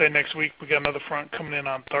nicest day next week. We got another front coming in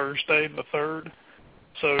on Thursday, the 3rd.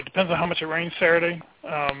 So it depends on how much it rains Saturday.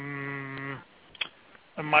 I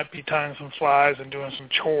might be tying some flies and doing some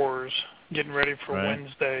chores, getting ready for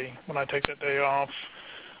Wednesday when I take that day off.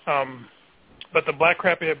 But the black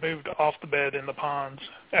crappie had moved off the bed in the ponds.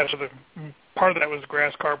 Part of that was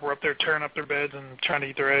grass carp were up there tearing up their beds and trying to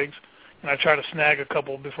eat their eggs. And I tried to snag a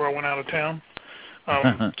couple before I went out of town,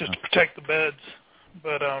 just to protect the beds.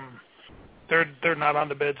 But they're not on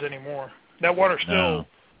the beds anymore. That water's still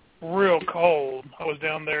real cold. I was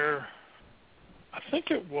down there, I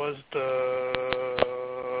think it was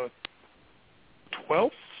the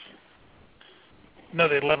 12th? No,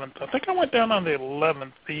 the 11th. I think I went down on the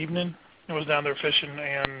 11th evening and was down there fishing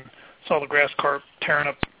and saw the grass carp tearing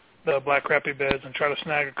up the black crappie beds and try to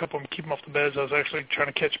snag a couple and keep them off the beds. I was actually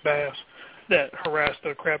trying to catch bass that harassed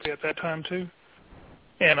the crappie at that time too.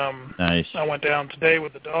 And nice. I went down today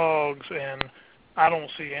with the dogs, and I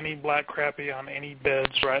don't see any black crappie on any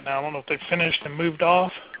beds right now. I don't know if they finished and moved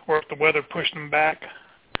off or if the weather pushed them back.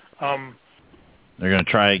 They're going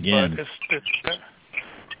to try again. But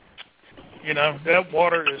that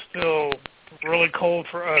water is still really cold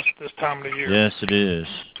for us this time of the year. Yes, it is.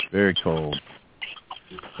 Very cold.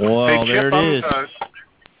 Well, hey, Chip, there it is.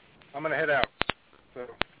 I'm going to head out. So.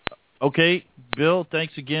 Okay, Bill,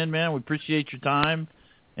 thanks again, man. We appreciate your time,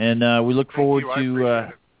 and we look forward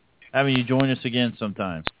to having you join us again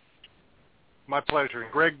sometime. My pleasure.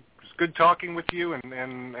 And Greg, it's good talking with you,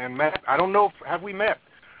 and Matt. I don't know have we met,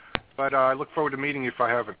 but I look forward to meeting you if I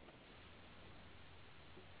haven't.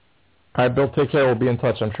 All right, Bill, take care. We'll be in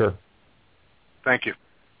touch, I'm sure. Thank you.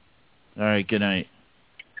 All right, good night.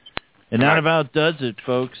 And that about does it,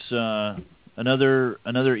 folks. Another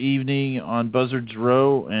evening on Buzzard's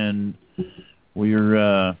Row, and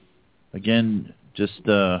we're, again, just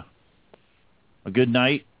a good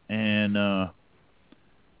night. And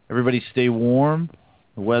everybody stay warm.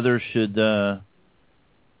 The weather should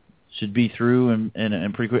be through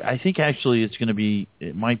and pretty quick. I think actually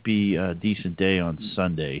it might be a decent day on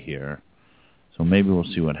Sunday here. So maybe we'll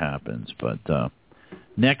see what happens. But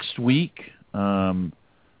next week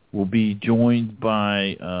we'll be joined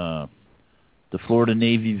by the Florida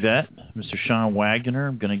Navy vet, Mr. Sean Wagner.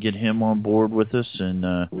 I'm going to get him on board with us,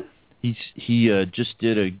 and he just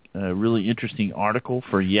did a really interesting article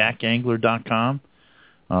for yakangler.com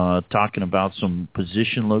talking about some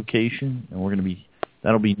position location, and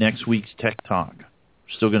that'll be next week's Tech Talk.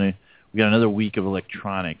 We got another week of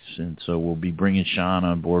electronics, and so we'll be bringing Sean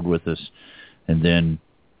on board with us, and then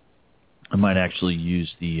I might actually use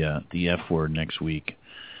the F word next week,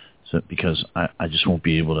 so because I just won't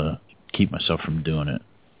be able to keep myself from doing it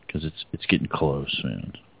because it's getting close,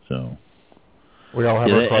 man. So we all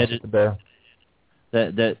have our crosses to bear.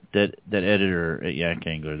 That editor at Yak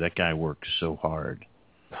Angler, that guy works so hard.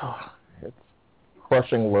 It's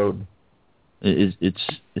crushing load. It's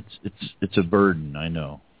a burden, I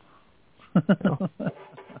know.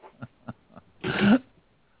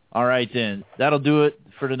 All right, then. That'll do it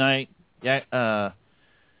for tonight. Let's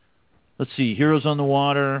see. Heroes on the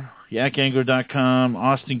Water, yakangler.com,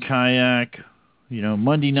 Austin Kayak.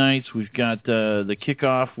 Monday nights we've got the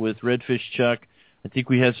kickoff with Redfish Chuck. I think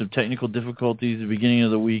we had some technical difficulties at the beginning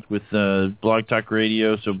of the week with Blog Talk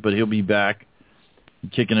Radio, but he'll be back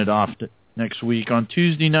kicking it off next week. On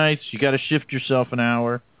Tuesday nights, you got to shift yourself an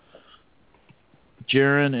hour.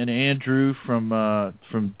 Jaron and Andrew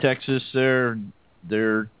from Texas, they're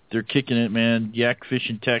kicking it, man. Yak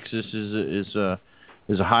Fishing Texas is a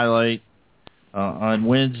highlight. On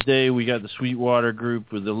Wednesday, we got the Sweetwater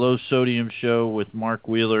group with the Low Sodium Show with Mark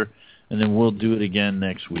Wheeler, and then we'll do it again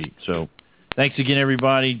next week. So thanks again,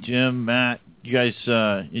 everybody. Jim, Matt, you guys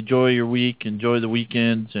enjoy your week, enjoy the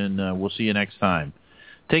weekends, and we'll see you next time.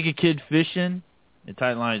 Take a kid fishing and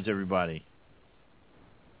tight lines, everybody.